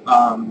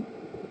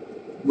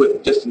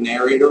 with just a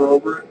narrator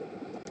over it,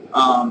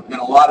 and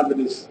a lot of it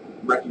is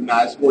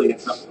recognizable. You get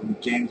stuff from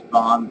James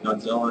Bond,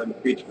 Godzilla, and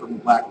Creature from the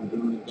Black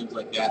Lagoon, and things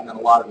like that, and then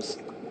a lot of it's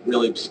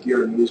really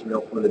obscure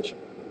newsreel footage.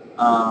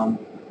 I'm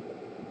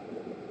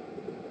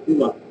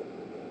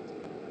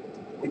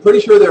pretty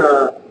sure there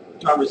are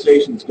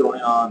conversations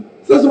going on.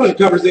 It's not so much a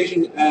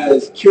conversation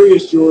as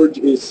Curious George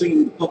is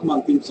singing the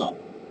Pokemon theme song.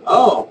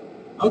 Oh,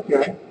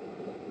 okay.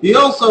 He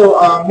also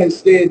has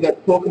stated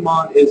that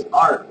Pokemon is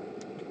art,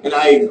 and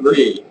I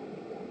agree.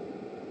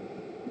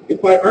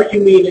 If by art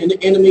you mean an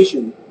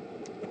animation,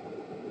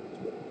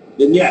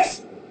 then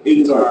yes, it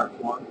is art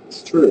form.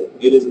 It's true.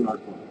 It is an art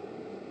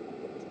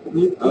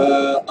form.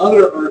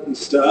 Other art and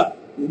stuff.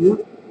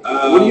 What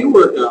are you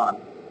working on?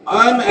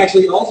 I'm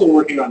actually also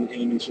working on an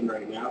animation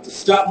right now. It's a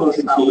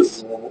stop-motion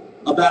piece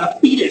about a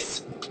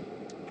fetus.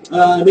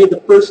 I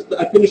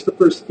finished the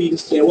first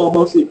fetus today. Well,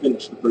 mostly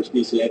finished the first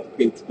piece today. I have to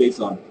paint its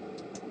face on.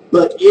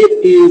 But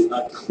it is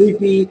a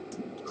creepy,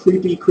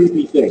 creepy,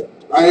 creepy thing.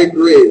 I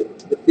agree.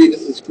 The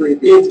fetus is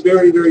creepy. It's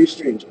very, very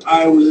strange.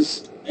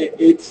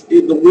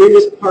 The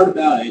weirdest part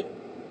about it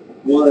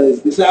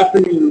was this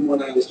afternoon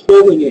when I was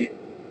holding it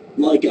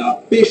like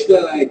a fish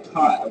that I had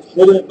caught. I was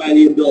holding it by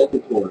the umbilical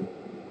cord.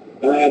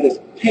 And I had this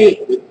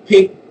paint with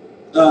pink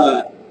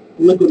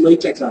liquid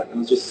latex on it. And I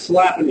was just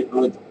slapping it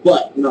on its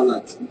butt and on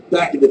the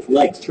back of its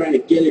legs, trying to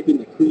get it in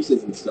the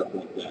creases and stuff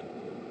like that.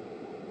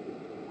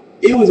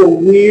 It was a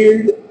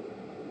weird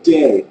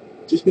day,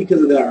 just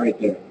because of that right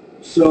there.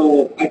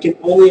 So I can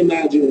only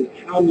imagine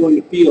how I'm going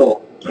to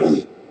feel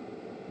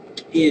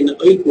in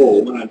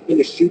April when I'm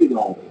finished shooting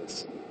all of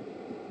this.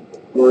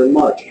 Or in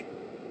March,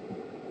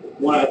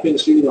 when I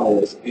finish shooting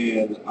all this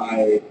and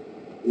I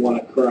want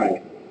to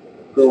cry,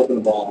 curl up in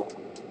a ball,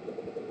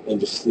 and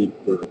just sleep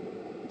or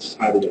just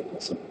hibernate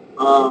also.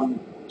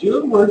 Do you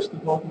know the words to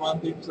the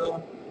Pokemon themes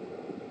though?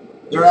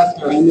 They're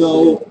asking us I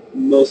know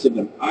most of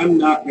them. I'm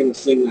not going to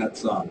sing that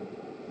song.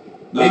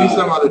 Maybe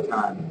some other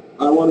time.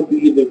 I want to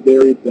be the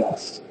very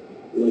best,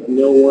 like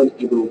no one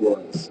ever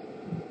was.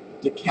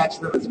 To catch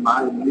them is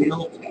my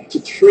real task. To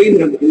train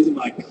them is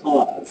my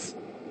cause.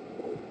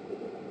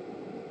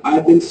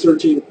 I've been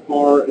searching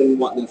far and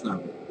what. That's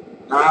not it.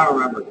 I don't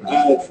remember.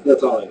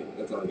 That's all I do.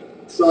 That's all I got.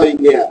 That's all you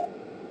get.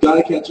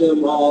 Gotta catch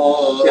them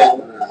all.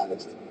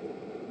 Categorized.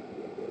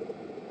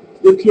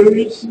 The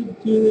curious.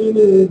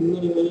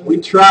 We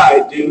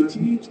tried, dude.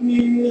 Teach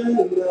me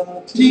and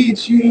I'll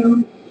Teach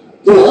you.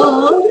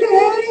 Gotta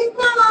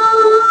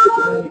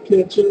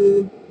catch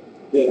them.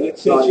 Gotta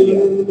catch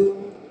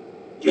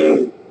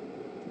them.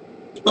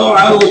 Oh,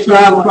 I will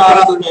travel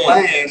across the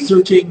land,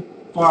 searching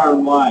far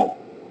and wide.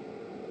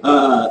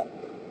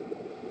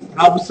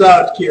 Help us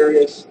out,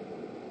 Curious.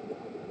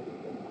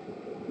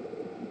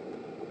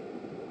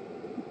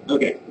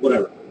 Okay,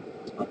 whatever.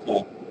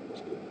 Okay.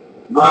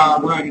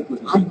 I'm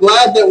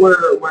glad that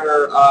we're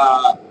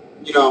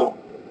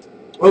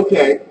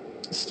okay,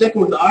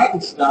 sticking with the art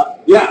and stuff.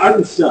 Yeah, art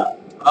and stuff.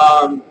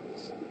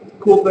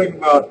 Cool thing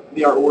about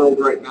the art world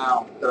right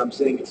now that I'm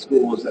seeing at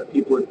school is that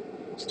people are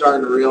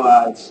starting to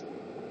realize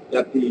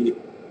that the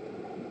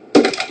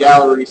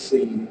gallery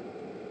scene,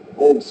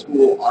 old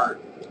school art,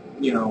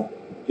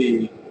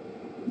 the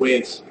way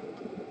it's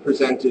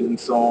presented and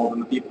sold,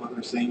 and the people who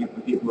are seeing it, and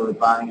the people who are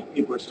buying it,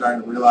 people are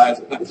starting to realize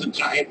that that's a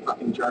giant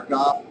fucking jerk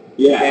off.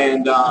 Yeah.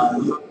 And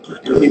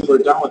people are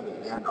done with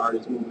it, and art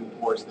is moving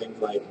towards things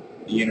like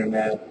the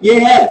internet.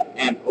 Yeah.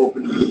 And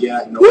open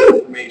media and open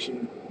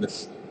information.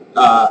 This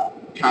the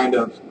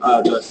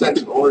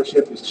sense of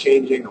ownership is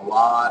changing a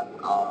lot,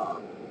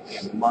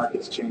 and the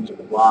market's changing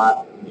a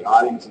lot, and the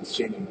audience is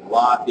changing a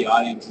lot. The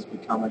audience is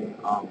becoming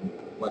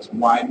less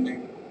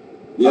widening.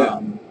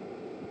 Yeah.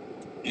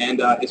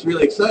 And it's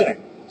really exciting.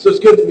 So it's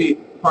good to be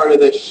part of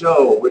this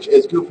show, which,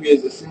 as goofy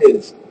as this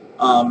is,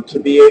 to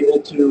be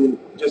able to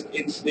just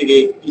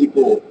instigate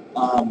people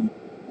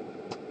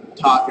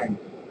talking.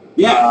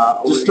 Yeah,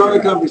 just start a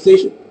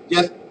conversation.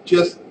 Just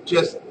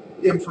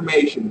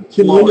information.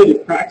 Community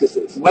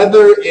practices.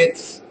 Whether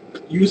it's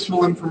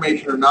useful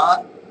information or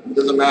not, it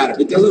doesn't matter.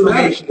 It doesn't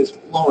information is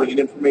flowing, and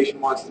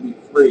information wants to be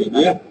free.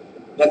 Yeah.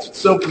 That's what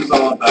soap is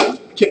all about.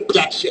 Kick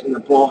that shit in the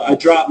ball. I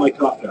dropped my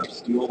cough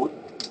drops. Do you want one?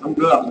 I'm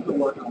good. I'm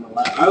working on my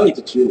lap. I like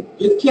to chew.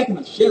 You're kicking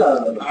the shit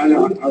out of it. I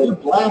know. You're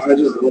blasting. I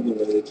just love the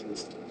way they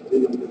taste.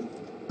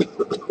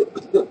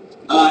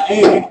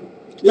 Anyway.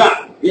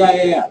 Yeah.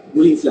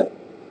 What do you say?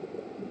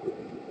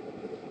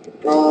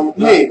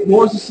 Hey, who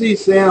wants to see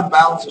Sam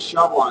balance a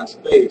shovel on his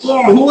face?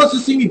 Oh, who wants to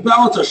see me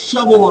balance a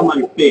shovel on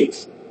my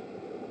face?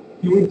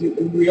 Do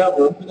we have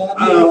room for that?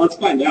 I don't know. Let's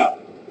find out.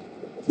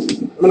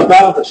 I'm gonna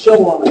balance a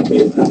shovel on my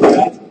face. That's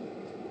right.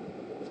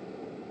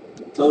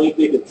 Tell me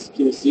if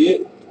can you see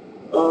it?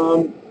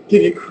 Can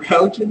you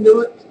crouch and do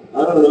it?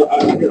 I don't know.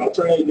 I'll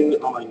try to do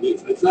it on my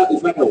knees. It's not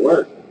gonna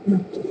work.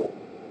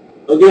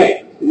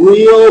 Okay,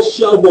 real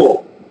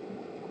shovel.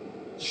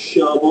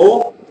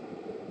 Shovel.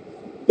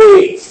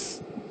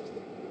 Face.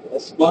 A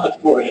spot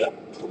for you.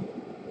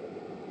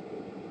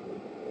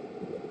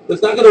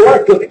 It's not gonna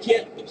work because it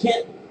can't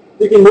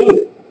freaking move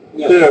it.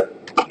 Yeah. Here.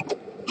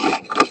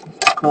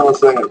 Hold on a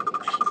second.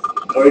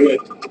 Very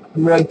good.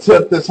 I'm gonna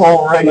tip this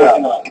whole ring up.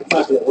 It's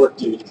not gonna work,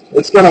 dude.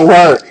 It's gonna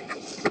work.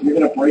 You're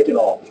gonna break it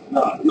all.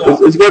 No.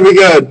 It's gonna be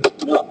good.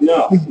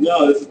 No.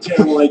 This is a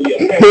terrible idea.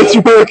 Okay, It's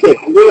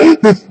working. Do it.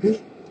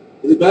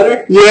 Is it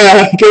better?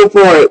 Yeah, go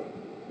for it.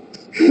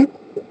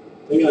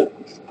 Hang on.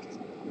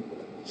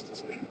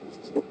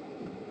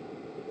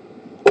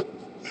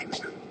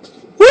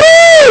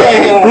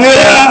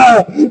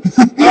 Yeah!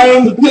 I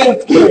am the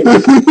Pence King.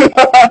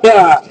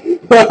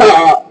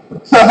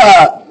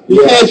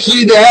 You can't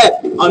see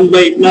that On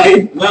late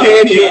night. No,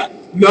 Can you? can't.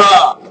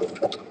 No.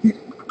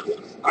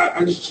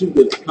 I just chewed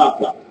this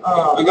cop up.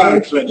 Oh, I got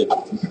excited.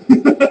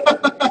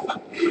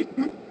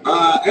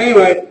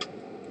 Anyway.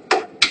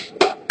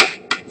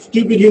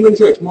 Stupid human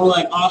tricks. More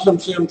like awesome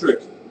Sam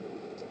tricks.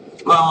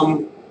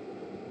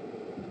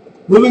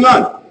 Moving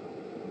on.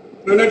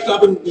 Our next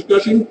topic of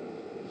discussion.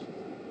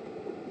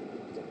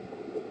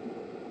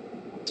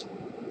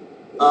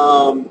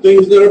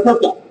 Things that are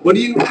purple.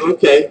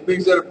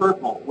 Things that are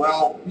purple.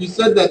 Well, you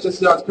said that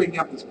just as I was picking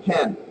up this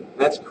pen.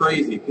 That's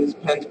crazy, because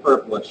this pen's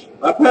purplish.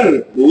 That pen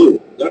is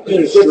blue. That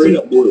pen is straight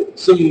up blue.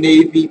 Some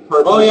navy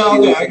purple. Oh yeah,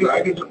 okay.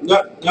 I can.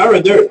 That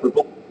right there is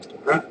purple.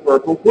 That's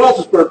purple. What else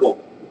is purple?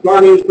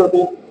 Barney is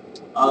purple.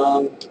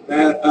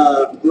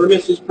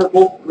 Grimace is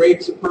purple.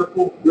 Grapes are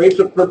purple. Grapes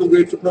are purple.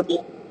 Grapes are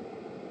purple.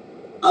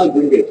 I like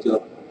green grapes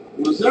though.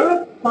 Was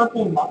there a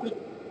purple Muppet?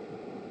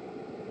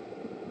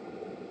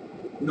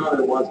 No,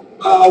 there wasn't.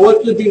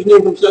 What's the dude's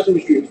name from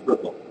Sesame Street? Who's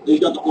purple. He's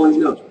got the orange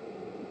nose.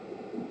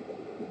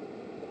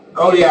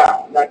 Oh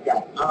yeah, that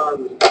guy.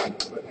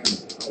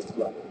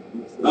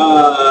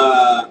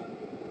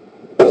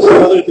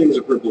 Some other things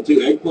are purple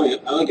too.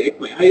 Eggplant. I like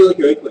eggplant. How do you like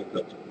your eggplant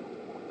cooked?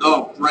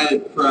 Oh,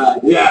 breaded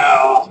fried. Yeah,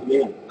 oh,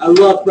 man. I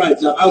love fried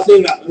stuff. I was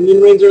saying about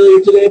onion rings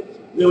earlier today.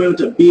 We went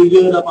to Be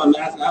Good up on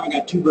Mass Ave. I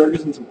got 2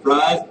 burgers and some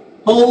fries.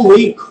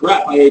 Holy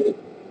crap, I ate the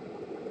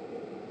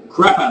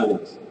crap out of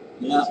those.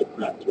 Yeah, that's a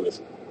crap choice.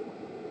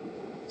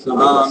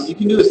 You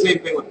can do the same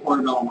thing with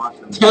portobello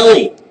mushrooms.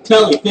 Telly.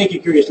 Thank you,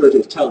 Curious George.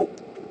 Telly.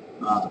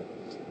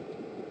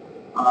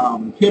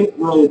 Pimp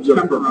robes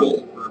are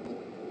purple.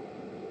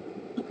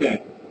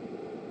 Okay.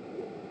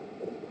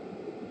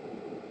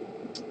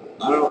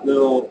 I don't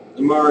know.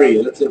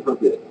 Amari, that's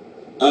inappropriate.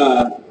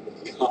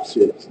 Cop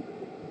syrup.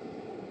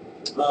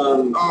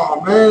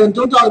 Oh man,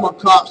 don't talk about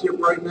cop syrup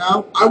right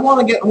now. I want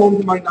to get home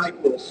to my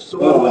NyQuil so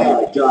bad.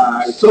 Oh my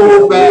god.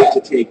 So bad.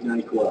 To take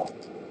NyQuil.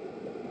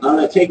 I'm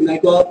going to take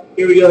NyQuil.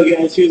 Here we go,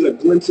 guys. Here's a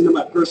glimpse into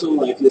my personal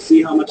life. You'll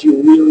see how much you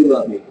really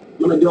love me. I'm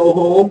going to go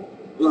home.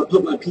 I'm going to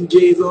put my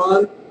PJs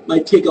on.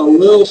 Might take a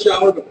little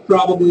shower, but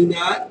probably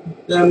not.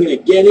 Then I'm going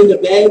to get into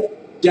bed,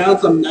 down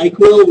some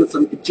NyQuil with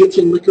some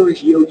Egyptian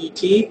licorice yogi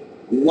tea,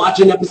 watch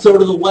an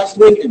episode of The West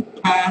Wing, and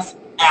pass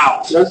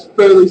out. That's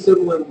fairly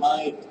similar to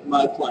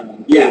my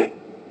plan. Yeah.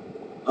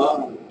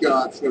 Oh my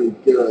god, it's going to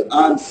be good.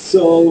 I'm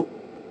so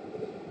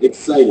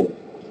excited.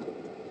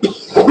 I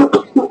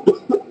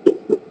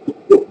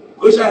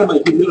wish I had my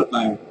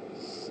humidifier.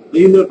 My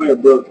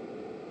humidifier broke.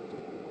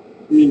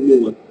 I need a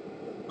new one.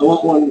 I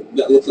want one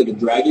that looks like a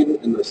dragon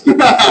and the skin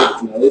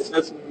its nose.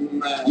 That's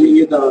mad. You can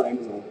get that on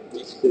Amazon.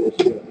 That's cool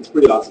shit. It's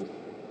pretty awesome.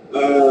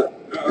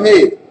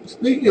 Hey,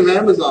 speaking of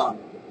Amazon,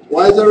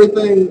 why is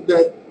everything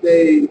that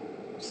they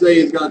say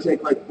is going to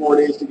take like 4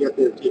 days to get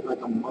there take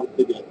like a month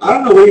to get there? I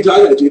don't know what you're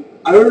talking about, dude.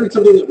 I ordered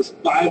something that was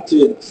 5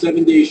 to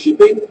 7 days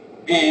shipping,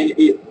 and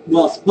it,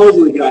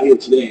 supposedly got here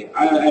today.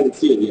 I haven't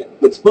seen it yet,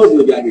 but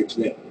supposedly got here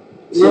today.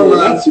 So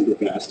that's super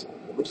fast.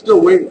 I'm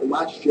still waiting for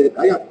my shit.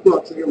 I got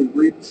books. I got to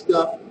read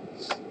stuff.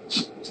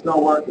 It's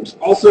not working.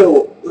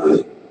 Also,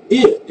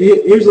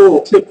 here's a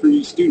little tip for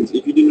you students,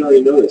 if you didn't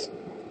already know this.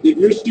 If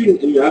you're a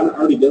student and you haven't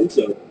already done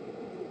so,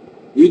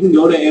 you can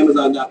go to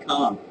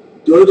Amazon.com,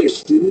 go to their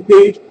student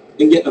page,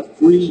 and get a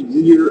free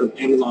year of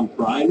Amazon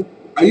Prime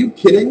Are you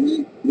kidding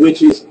me?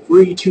 Which is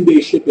free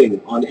 2-day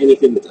shipping on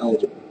anything that's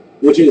eligible,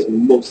 which is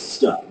most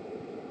stuff.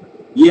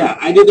 Yeah,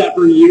 I did that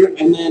for a year,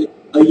 and then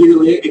a year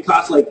later, it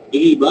cost like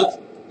 $80,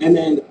 and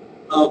then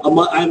a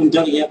month. I haven't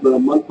done it yet, but a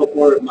month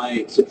before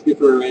my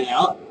subscription ran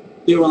out,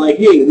 they were like,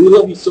 "Hey, we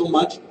love you so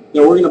much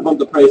that we're gonna bump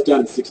the price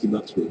down to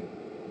 $60 for you."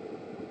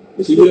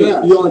 So you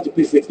only have to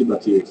pay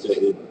 $60 a year instead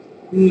of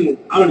 $80.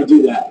 I'm gonna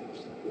do that.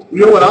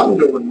 You know what I'm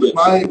doing with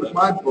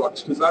my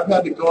books, because I've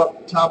had to go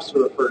up to Tops for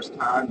the first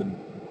time and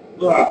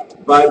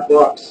buy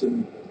books,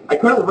 and I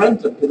couldn't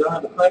rent them because I don't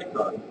have a credit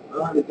card. I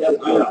don't have a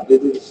debit card. I know,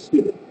 they're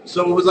stupid.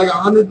 So it was like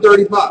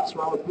 $130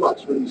 for all the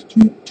books for these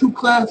two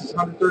classes.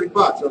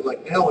 $130. I was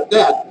like, the hell with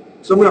that.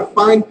 So I'm gonna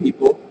find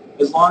people,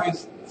 as long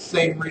as the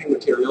same reading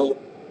material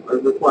are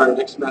required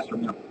next semester.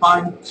 I'm gonna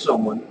find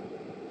someone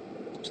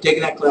who's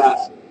taking that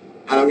class,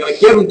 and I'm gonna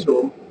give them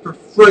to them for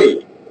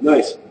free.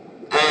 Nice.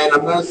 And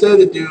I'm gonna say to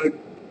the dude,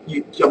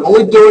 I'm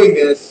only doing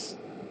this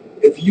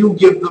if you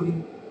give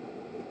them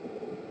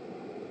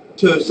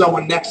to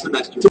someone next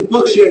semester. To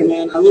Bookshare,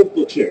 man. I love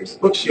Bookshares.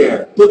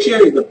 Bookshare.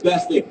 Bookshare is the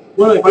best thing.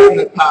 One of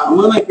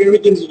my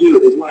favorite things to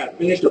do is when I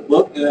finished a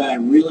book that I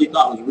really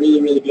thought was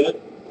really, really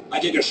good, I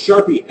take a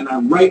Sharpie and I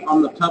write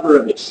on the cover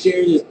of it,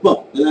 share this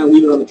book, and then I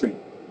leave it on the train.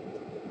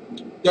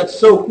 That's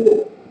so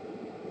cool.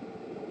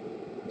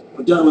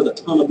 I've done it with a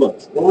ton of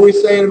books. What were we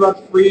saying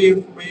about free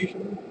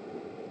information?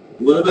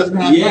 What doesn't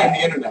have to be on the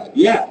internet.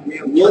 Yeah.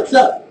 What's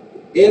up?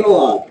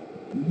 Analog.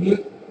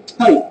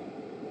 Type.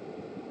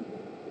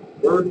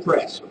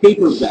 WordPress.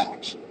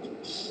 Paperback.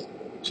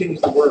 Change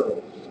the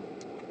world.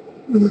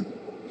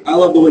 I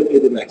love the way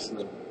paperbacks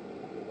smell.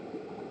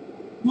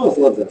 Who else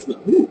loves that smell?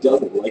 Who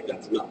doesn't like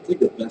that smell? It's like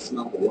the best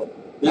smell in the world.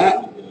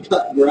 That,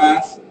 cut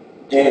grass,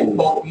 and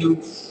new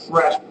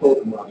fresh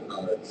Pokemon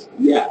cards.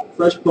 Yeah,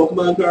 fresh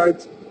Pokemon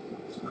cards.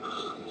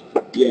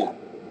 Yeah.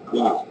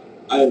 Wow.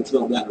 I haven't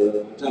smelled that in a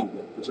really long time,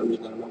 but for some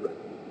reason I remember it.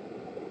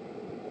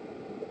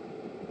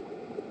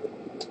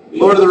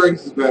 Yeah. Lord of the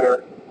Rings is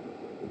better.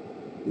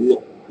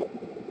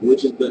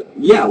 Which is the...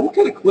 Yeah, what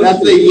kind of question?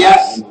 That's a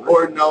yes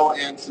or no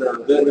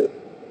answer.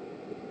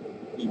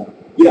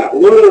 Yeah,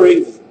 Lord of the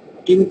Rings is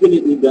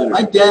infinitely better.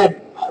 My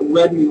dad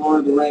read me Lord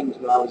of the Rings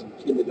when I was in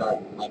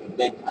kindergarten, like a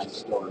bedtime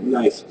story.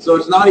 Nice. So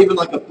it's not even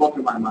like a book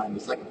in my mind.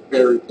 It's like a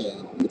fairy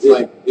tale. It's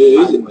like...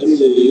 It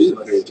is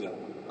a fairy tale.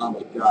 Oh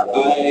my god.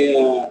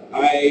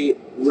 I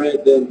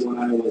read them when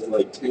I was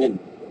like 10. And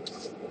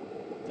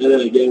then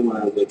again when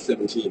I was like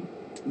 17.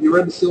 You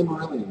read the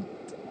Silmarillion?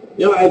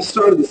 Yeah, I've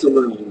started the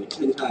Silmarillion like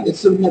 10 times. It's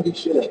some heavy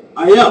shit.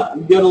 I know.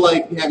 You gotta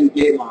like have your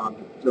game on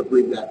to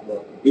read that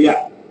book.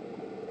 Yeah.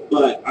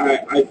 But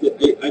I think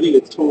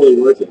it's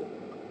totally worth it.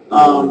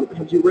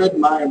 Have you read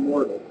My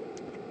Immortal?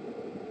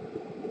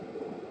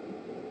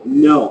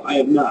 No, I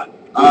have not.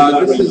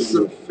 This is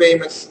some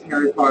famous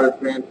Harry Potter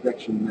fan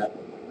fiction that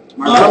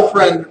my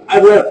girlfriend...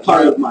 I read a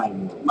part of My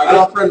Immortal. My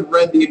girlfriend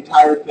read the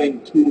entire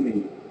thing to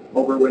me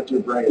over winter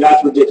break.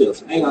 That's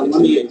ridiculous. Hang on,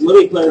 let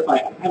me clarify.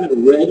 I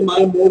haven't read My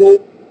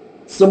Immortal.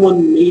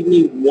 Someone made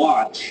me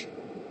watch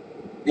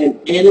an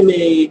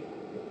anime,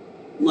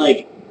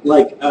 like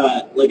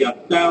a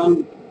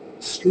found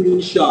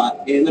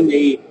screenshot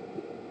anime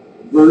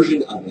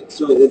version of it.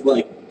 So it was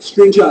like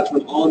screenshots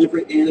from all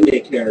different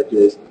anime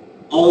characters,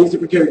 all these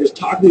different characters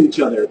talking to each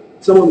other,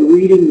 someone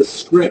reading the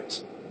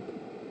script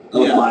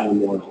of My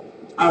Immortal.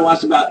 I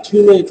watched about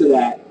 2 minutes of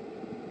that,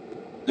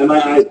 and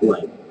my eyes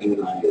bled, and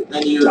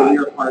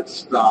your heart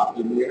stopped,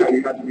 and you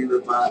had to be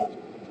revived.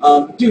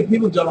 Dude,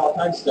 people have done all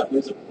kinds of stuff.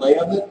 There's a play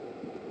of it.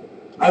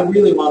 I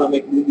really want to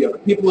make a movie of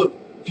it.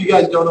 If you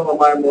guys don't know what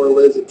My Immortal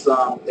is,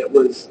 it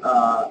was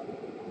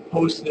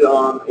posted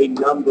on a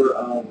number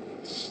of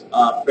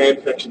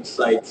fan fiction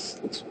sites.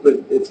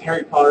 It's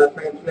Harry Potter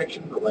fan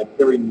fiction, but like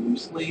very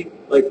loosely,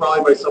 like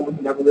probably by someone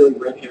who never really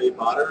read Harry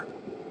Potter.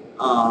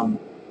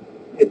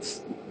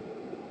 It's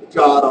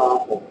god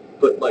awful,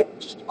 but like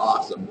just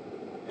awesome,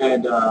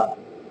 and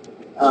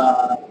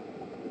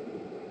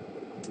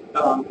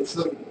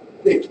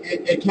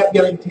it kept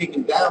getting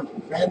taken down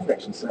from fan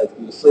fiction sites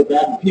because it was so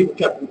bad, and people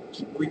kept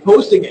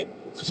reposting it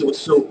because it was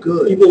so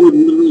good. People would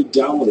literally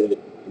download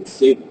it and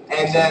save it.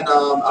 And then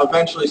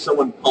eventually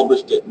someone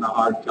published it in a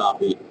hard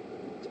copy,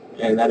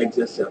 and that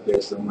exists out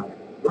there somewhere.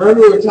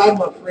 Remember, we were talking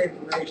about free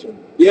information.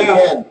 Yeah.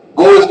 Again,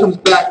 always comes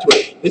back to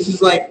it. This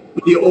is like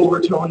the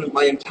overtone of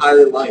my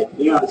entire life.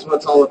 Yeah. That's what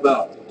it's all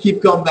about.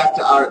 Keep going back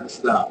to art and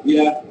stuff.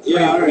 Yeah.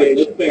 Yeah, all right.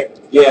 That's fair.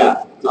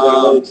 Yeah.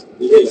 So it's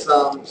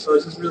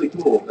just really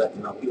cool that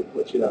people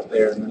put shit out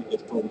there and then it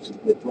gets published in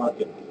a book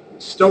and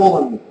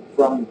stolen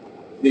from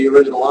the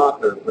original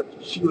author, but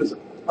she was a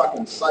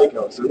fucking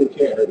psycho, so who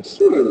cares?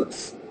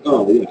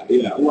 Oh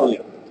yeah. Well,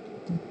 yeah.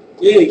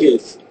 In any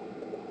case,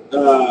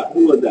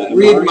 who was that?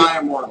 Read My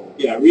Immortal.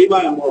 Yeah, read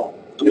My Immortal.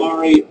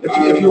 Amari.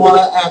 If you want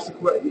to ask the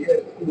question,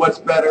 what's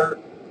better,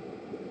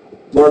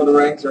 Lord of the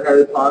Rings or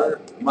Harry Potter?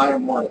 My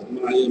Immortal.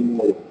 My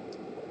Immortal.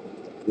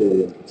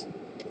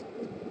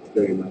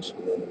 Very much.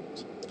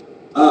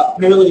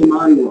 Apparently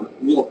Marty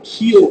will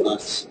heal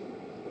us.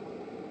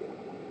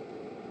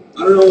 I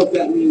don't know if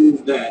that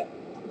means that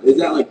Is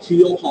that like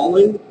keel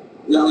hauling?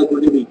 Is that like we're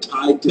going to be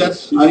tied to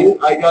the keel?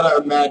 I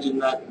gotta imagine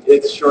that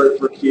it's short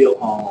for keel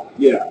haul.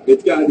 Yeah,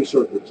 it's got to be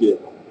short for keel.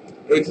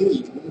 This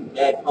is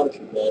bad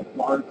punishment, man.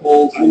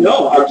 Barnacles. I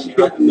know. I just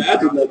can't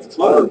imagine that's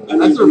hard.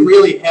 That's a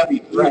really heavy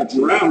threat.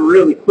 You drown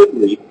really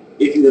quickly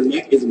if your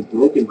neck isn't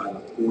broken by the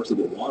force of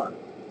the water.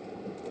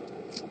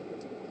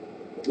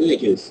 In any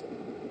case,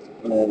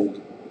 oh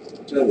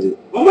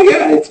my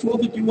God, it's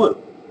 12:51.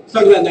 Let's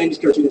talk about 90s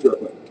cartoons real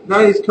quick.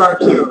 90s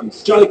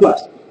cartoons. Johnny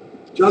Quest.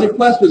 Johnny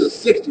Quest was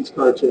a 60s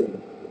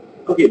cartoon.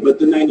 Okay, but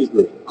the 90s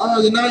version.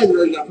 Oh, the 90s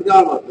version. I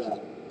forgot about that.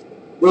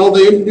 Well,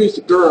 they introduced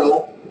a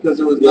girl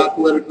because it was not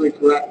politically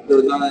correct. There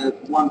was not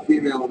one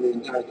female in the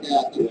entire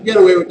cast. You could get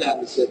away with that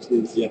in the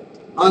 60s. Yeah.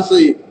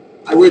 Honestly,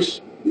 I wish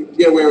you could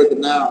get away with it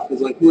now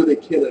because, like, who are they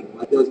kidding?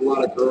 Like, there was a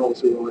lot of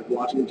girls who were, like,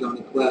 watching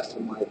Johnny Quest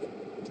and, like,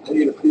 I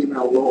need a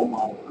female role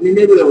model. I mean,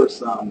 maybe there were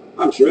some.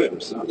 I'm sure there were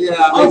some.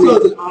 Yeah. Also,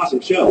 it's an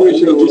awesome show. And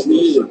they just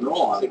needed a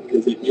girl on it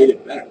because they made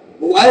it better.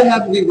 Well, why'd it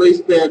have to be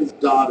Race Band's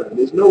daughter?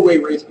 There's no way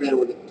Race Band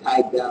would have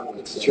tied down like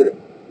that. It's true.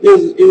 It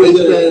was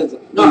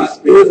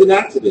an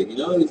accident, you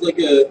know? It was like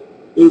a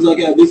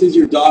this is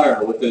your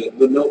daughter with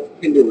the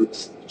note pinned to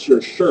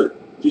her shirt.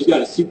 She's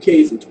got a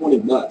suitcase and 20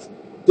 bucks.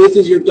 This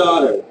is your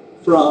daughter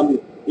from,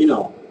 you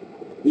know,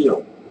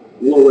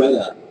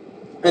 Loretta.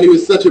 And he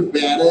was such a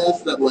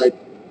badass that, like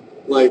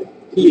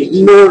he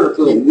ignored her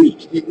for a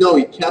week. He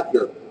kept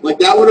her. Like,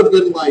 that would have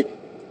been like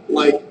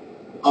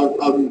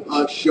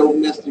a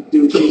chauvinistic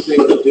douchey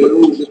thing to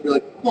do. He'd just be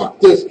like, fuck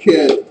this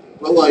kid.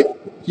 But, like,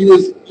 he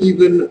was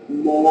even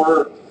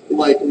more,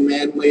 like,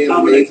 manly and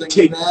amazing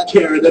than that.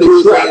 Care of the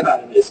crap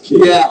out of this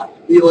kid. Yeah.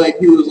 He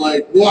was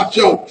like, watch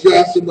out,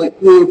 Jess, and, like,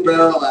 threw a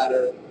barrel at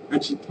her.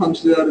 And she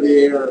punched it out of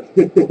the air.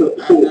 And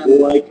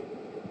then, like,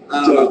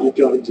 Johnny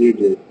John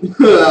Jr.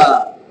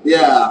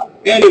 Yeah.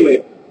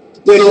 Anyway.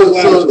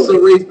 So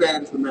Race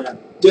Band's the man.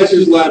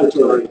 Dexter's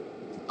Laboratory.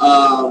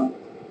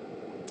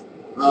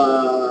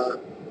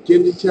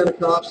 Jimmy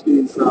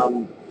Tchaikovsky's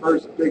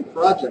first big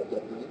project, I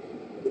think.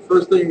 The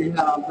first thing he had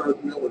on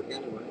Cartoon Network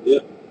anyway.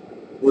 Yeah.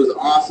 Was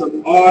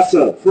awesome.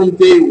 Awesome. From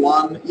day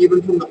one,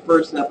 even from the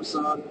first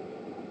episode.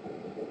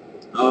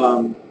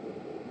 The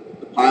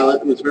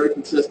pilot was very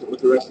consistent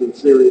with the rest of the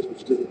series,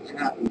 which didn't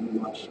happen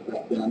much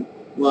back then.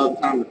 A lot of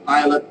the time the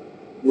pilot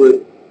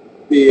would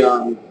be,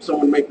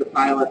 someone would make the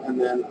pilot and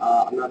then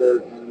another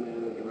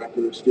animator or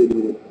director or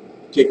studio would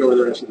take over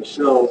the rest of the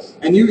show.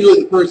 And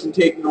usually the person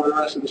taking over the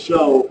rest of the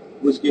show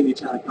was Genndy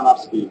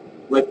Tartakovsky,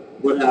 like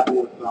what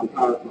happened with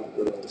Powerpuff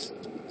Girls.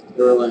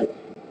 They were like,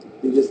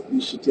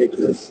 you should take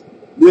this.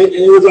 And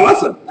it was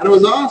awesome. And it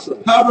was awesome.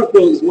 Powerpuff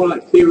Girls is one of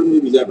my favorite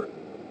movies ever.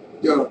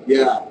 Yo,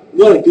 yeah.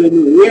 What a good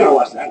movie. We gotta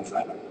watch that in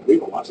sci-fi. We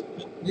haven't watched it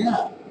yet.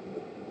 Yeah.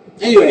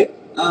 Anyway,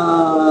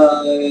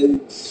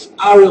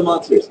 Our Real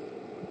Monsters.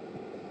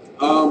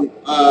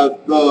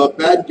 The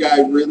bad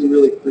guy really,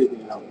 really creeped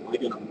me out,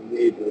 like in a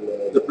major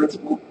way. The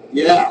principal?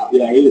 Yeah.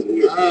 Yeah, he was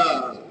weird.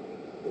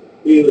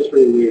 He was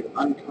pretty weird.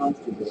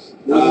 Uncomfortable.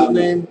 What was his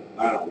name?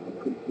 I don't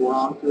remember.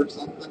 Gronk or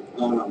something? I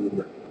don't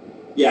remember.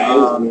 Yeah, it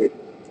was weird.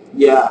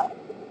 Yeah.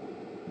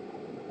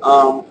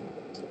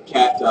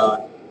 Cat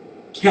Dog.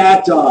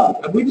 Cat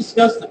Dog. Have we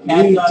discussed the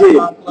Cat Dog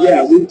complex?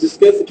 Yeah, we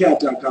discussed the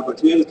Cat Dog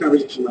complex. We had this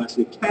conversation last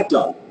week. Cat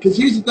Dog. Because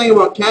here's the thing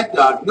about Cat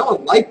Dog. No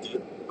one liked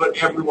it, but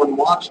everyone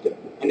watched it.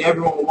 And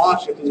everyone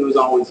watched it because it was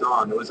always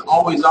on. It was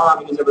always on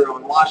because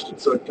everyone watched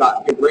it, so it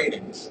got good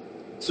ratings.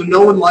 So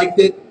no one liked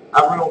it,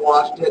 everyone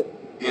watched it,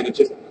 and it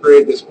just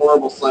created this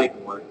horrible cycle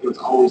where it was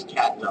always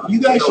Cat Dog. You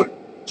guys should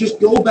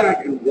just go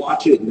back and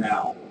watch it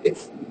now.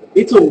 It's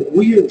a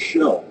weird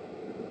show.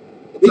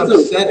 It's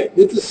upsetting.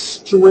 It's a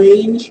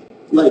strange,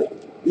 like,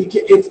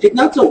 it's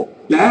not so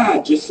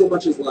bad, just so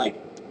much as, like,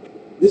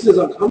 this is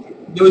uncomfortable.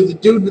 There was the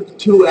dude with the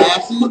two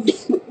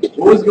asses.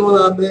 What was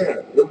going on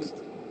there? It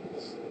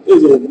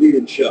was a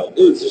weird show.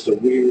 It was just a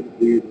weird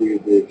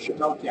show.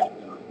 No Cat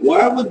Dog.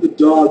 Why was the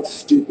dog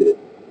stupid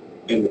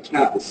and the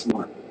cat was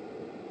smart?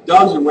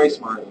 Dogs are way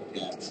smarter than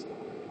cats.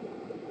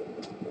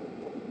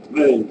 I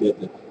didn't get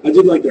that. I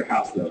did like their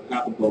house, though.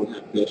 Half a bone,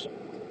 half fish.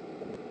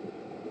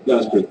 That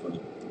was pretty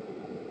funny.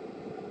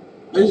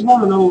 I just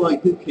want to know,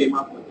 like, who came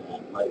up with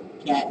that. Like,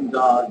 cat and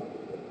dog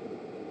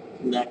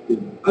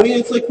connected. I mean,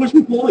 it's like Push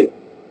Me Pull You.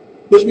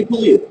 Push Me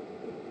Pull You.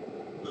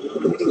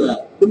 What's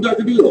that? From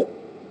Dr. Doolittle.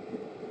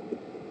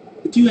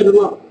 The two-headed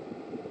llama.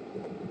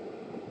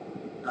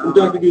 From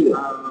Dr.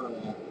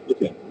 Doolittle.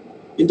 Okay.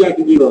 In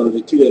Dr. Doolittle,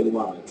 there's a two-headed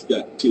llama. It's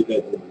got two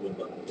heads and one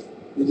butt.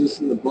 Is this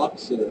in the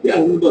books? Or? Yeah,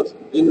 in the books.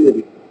 In the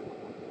movie.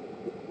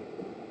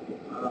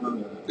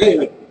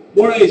 Anyway,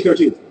 more 90s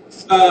cartoons.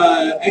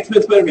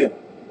 X-Men Spider-Man.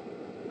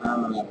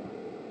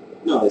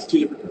 No, it's two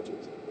different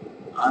cartoons.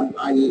 I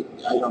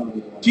don't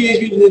know.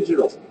 Teenage Mutant Ninja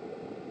Turtles.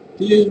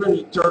 Teenage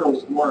Mutant Ninja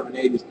Turtles is more of an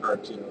 80s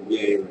cartoon.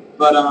 Yeah, you're right.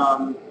 But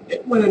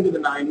it went into the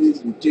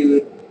 90s, and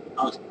dude,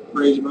 I was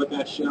crazy about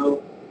that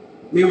show.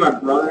 Me and my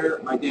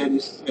brother, my dad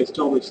has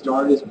told me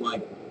stories of,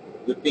 like,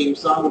 the theme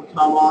song would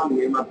come on, and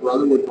me and my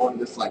brother would go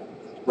into this, like,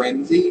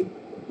 frenzy.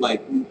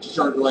 Like, we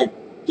started, like,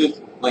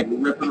 just like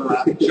ripping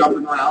around,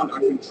 jumping around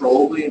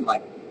uncontrollably, and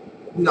like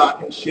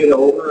knocking shit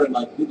over, and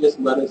like he just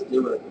let us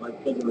do it,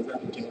 like because it was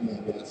entertaining,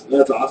 I guess.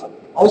 That's awesome.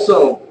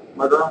 Also,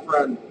 my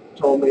girlfriend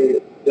told me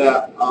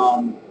that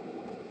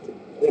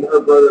when her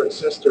brother and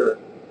sister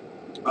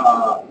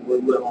were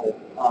little,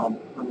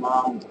 her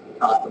mom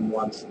caught them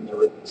once, and they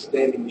were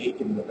standing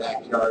naked in the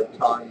backyard,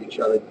 calling each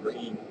other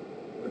green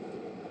with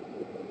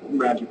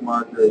magic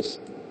markers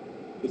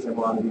because they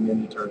wanted to be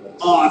Ninja Turtles.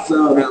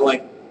 Awesome. And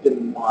like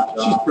didn't watch.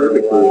 She's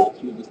perfect for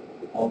She was just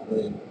all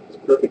green.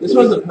 Perfect. This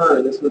wasn't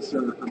her. This was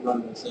her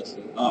brother and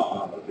sister.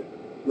 Oh, okay.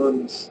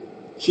 Runs.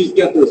 She's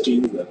got those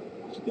genes, though.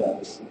 She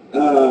does.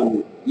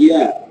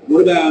 Yeah.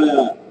 What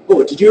about,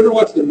 oh, did you ever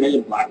watch the Men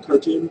in Black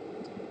cartoon?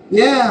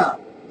 Yeah.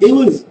 It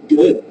was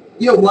good.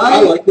 Yeah, why?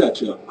 I like that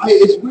show.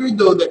 It's weird,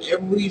 though, that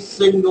every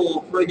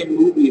single friggin'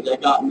 movie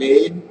that got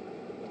made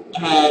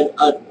had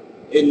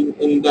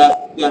in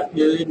that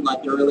period,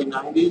 like the early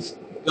 90s,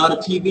 got a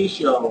TV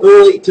show.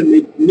 Early to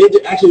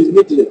actually it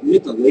was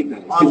mid to late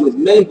 90s. It was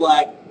Men in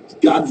Black,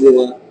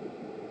 Godzilla,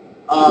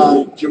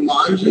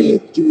 Jumanji.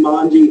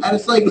 And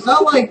it's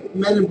not like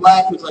Men in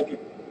Black was like a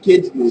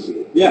kid's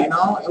movie. Yeah. You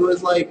know? It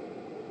was like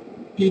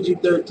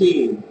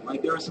PG-13.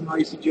 Like there were some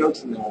racy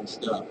jokes in there and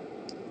stuff.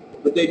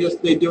 But they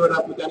do it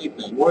up with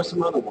anything. What are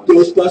some other ones?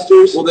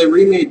 Ghostbusters. Well, they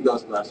remade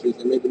Ghostbusters.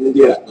 They made the new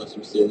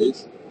Ghostbusters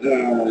series.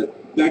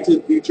 Back to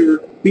the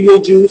Future.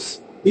 Beetlejuice.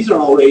 These are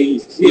all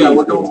 80s. Yeah,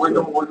 we're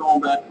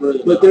going back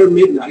further. But they're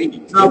mid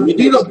 90s. No,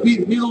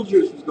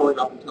 Beetlejuice was going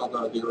up until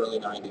the early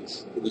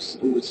 90s. It was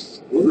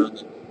around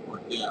that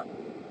point. Yeah.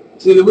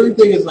 See, the weird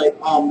thing is like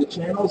the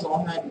channels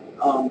all had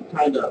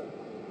kind of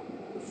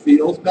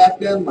feels back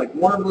then. Like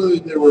Warner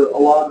Brothers, a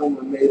lot of them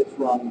were made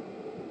from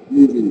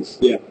movies.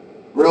 Yeah.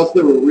 Or else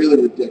they were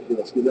really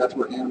ridiculous because that's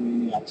where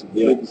Animaniacs and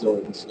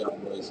Megazord and stuff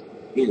was.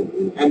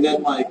 And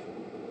then like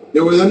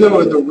there were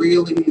the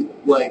really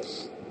like.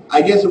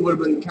 I guess it would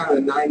have been kind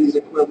of the 90s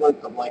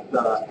equivalent of like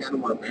the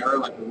Hanna-Barbera,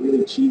 like the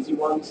really cheesy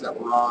ones that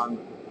were on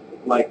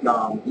like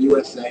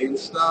USA and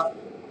stuff,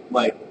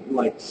 like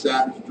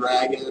Savage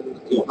Dragon, and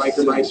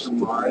Biker Mice from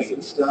Mars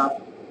and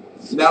stuff.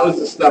 So that was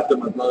the stuff that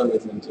my brother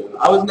was into.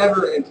 I was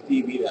never into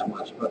TV that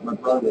much, but my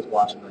brother was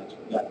watching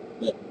that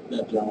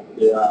junk.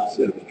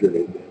 Savage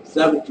Dragon.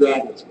 Savage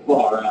Dragon was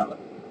far out.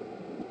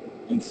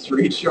 And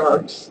Street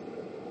Sharks.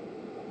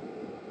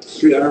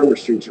 I remember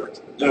Street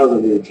Sharks. That was a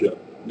weird show.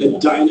 The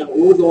what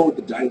was the one with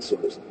the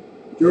dinosaurs? Do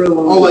you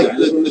remember the one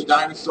with the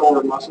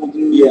dinosaur muscle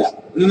dudes? Yeah.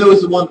 And then there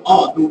was the one,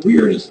 the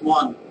weirdest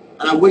one,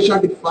 and I wish I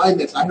could find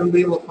this. I haven't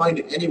been able to find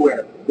it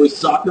anywhere. Was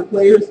soccer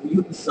players,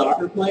 mutant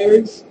soccer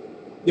players.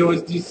 There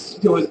was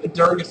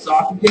during a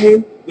soccer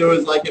game, there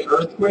was like an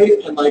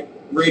earthquake, and like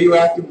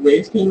radioactive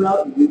waves came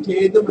out and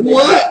mutated them. And they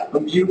had a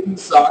mutant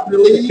soccer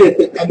league, and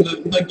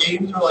the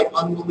games were like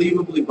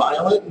unbelievably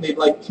violent, and they'd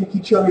like kick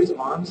each other's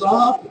arms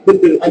off, and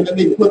then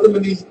they put them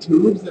in these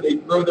tubes and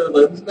they'd grow their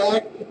limbs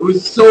back. It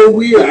was so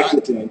weird.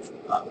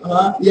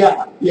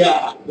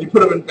 Yeah. They put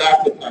them in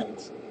back to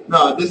tanks.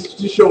 No, this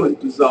show is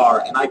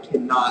bizarre, and I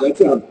cannot. That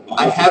sounds awesome.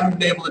 I haven't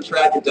been able to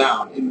track it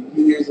down in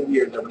years and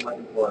years. I've been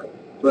looking for it.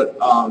 But,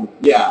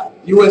 yeah,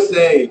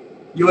 USA,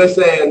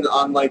 and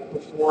on, like,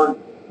 before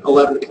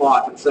 11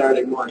 o'clock on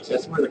Saturday mornings,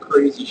 that's where the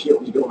crazy shit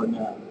was going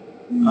down.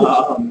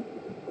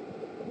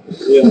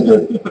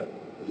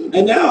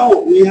 And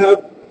now we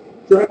have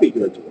crappy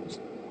cartoons.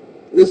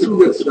 There's some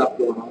good stuff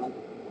going on.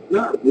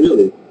 Not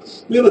really.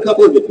 We have a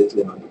couple of good things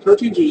going on. The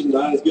cartoons are just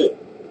not as good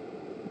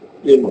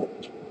anymore.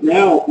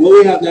 Now, what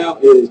we have now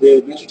is we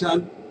have Adventure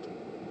Time.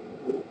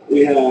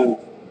 We have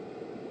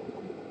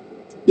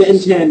Ben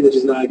 10, which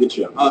is not a good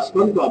show.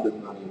 SpongeBob is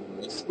not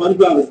anymore.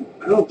 SpongeBob is,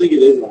 I don't think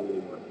it is on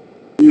anymore.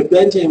 We have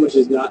Ben 10, which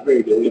is not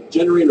very good. We have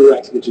Generator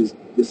X, which is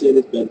the same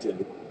as Ben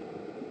 10.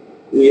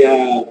 We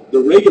have the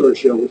regular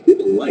show, which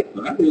people like,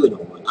 but I really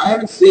don't like. I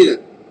haven't seen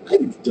it. I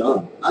think it's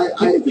dumb. I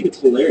think it's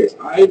hilarious.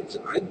 I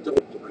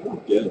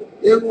don't get it.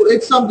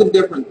 It's something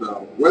different,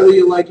 though. Whether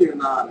you like it or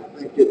not, I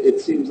think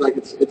it seems like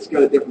it's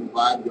got a different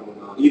vibe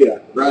going on. Yeah.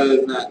 Rather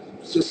than that,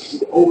 it's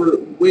just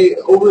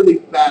overly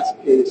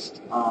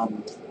fast-paced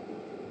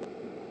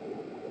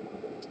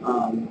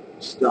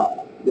stuff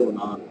going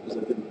on.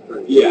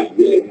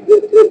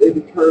 It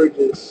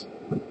encourages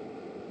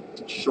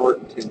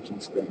short attention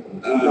span.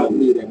 You don't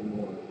need any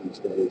more these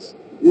days.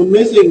 We're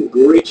missing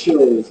great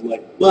shows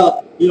like,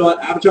 well, you know what,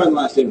 Avatar and the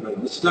Last Airbender.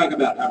 Let's just talk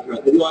about Avatar.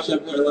 Have you watched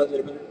Avatar and the Last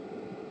Airbender?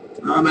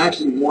 I'm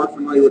actually more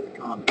familiar with the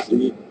comics than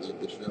the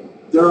show.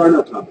 There are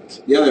no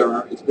comics. Yeah, there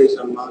are. It's based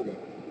on manga.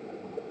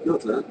 No,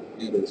 it's not.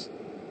 Yeah, it is.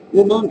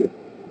 What manga?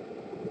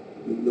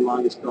 The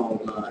manga's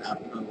called Avatar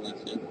and the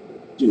Last Airbender.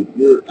 Dude,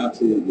 you're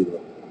absolutely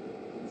wrong.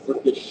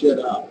 Look this shit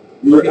up.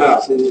 You're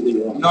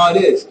absolutely wrong. No,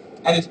 it is.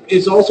 And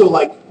it's also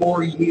like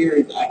 4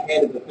 years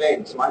ahead of the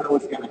thing, so I know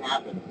what's going to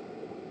happen.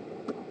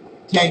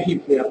 Tang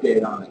keeps me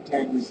updated on it.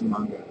 Tang reads the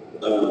manga.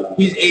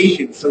 He's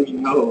Asian, so he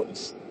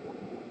knows.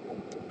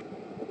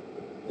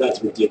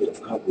 That's ridiculous.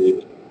 I don't believe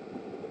it.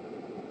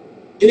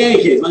 In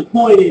any case, my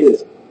point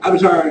is,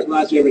 Avatar: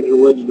 Last Airbender: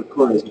 Legend of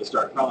Korra is going to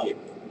start probably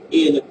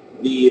in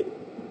the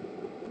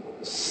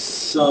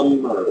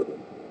Summer,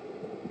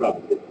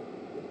 probably.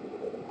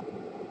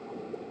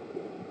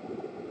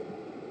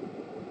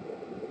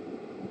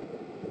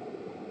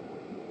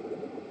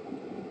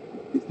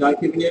 He's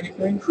not giving you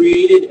anything?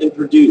 Created and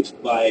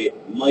produced by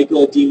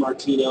Michael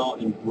DiMartino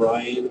and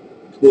Brian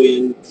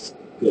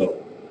Coyensco.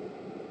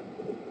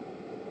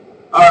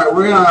 Alright,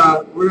 we're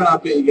gonna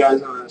update you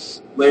guys on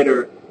this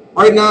later.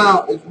 Right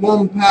now, it's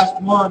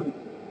 1:01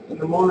 in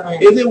the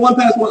morning. Is it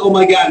 1:01? Oh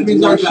my god, it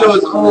means our show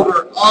is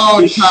over.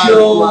 Oh, the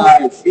show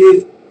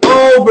is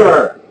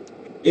over.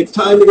 It's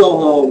time to go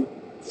home.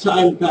 It's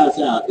time to pass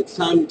out. It's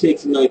time to take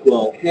some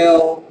NyQuil.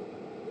 Hell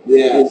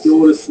yes. And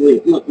go to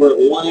sleep. Look, we're at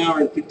 1 hour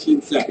and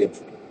 15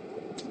 seconds.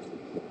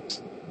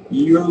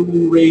 You're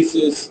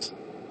racist.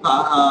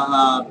 Ha ha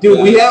ha.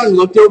 Dude, we haven't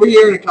looked over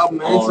here in a couple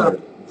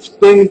minutes.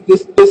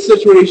 This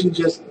situation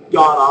just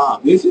gone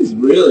off. This is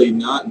really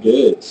not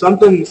good.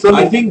 Something.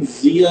 I think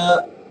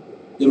Zia,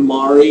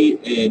 Imari,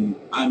 and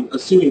I'm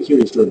assuming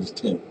Curious George's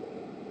Tim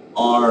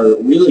are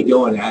really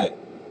going at it.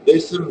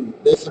 There's some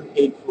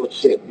hateful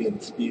shit being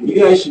spewed. You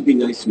guys should be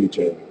nice to each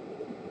other.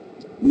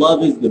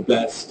 Love is the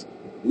best.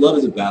 Love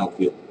is a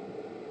battlefield.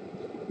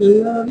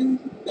 Love is a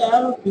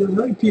battlefield. How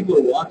many people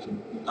are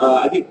watching?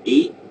 I think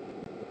 8.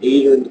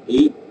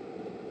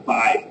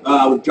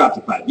 5. We dropped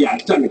to 5. Yeah,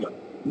 it's time to go.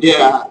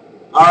 Yeah.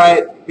 All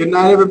right. Good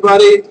night,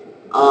 everybody.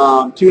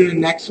 Tune in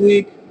next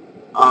week.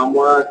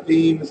 Where our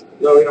themes.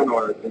 No, we don't know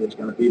what our theme is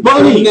going to be.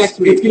 Bunnies. Next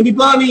week. It's going to be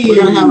bunnies. We're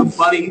going to have a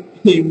bunny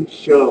themed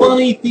show.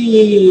 Bunny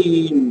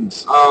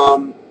themes.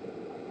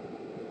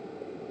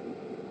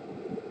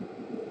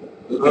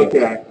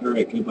 Okay. All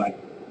right. Goodbye.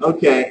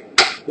 Okay.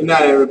 Good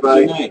night,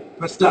 everybody. Good night.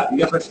 Press stop. You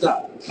got to press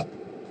stop.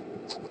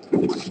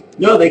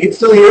 No, they can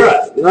still hear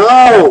us.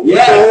 No. Yeah.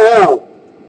 What the hell?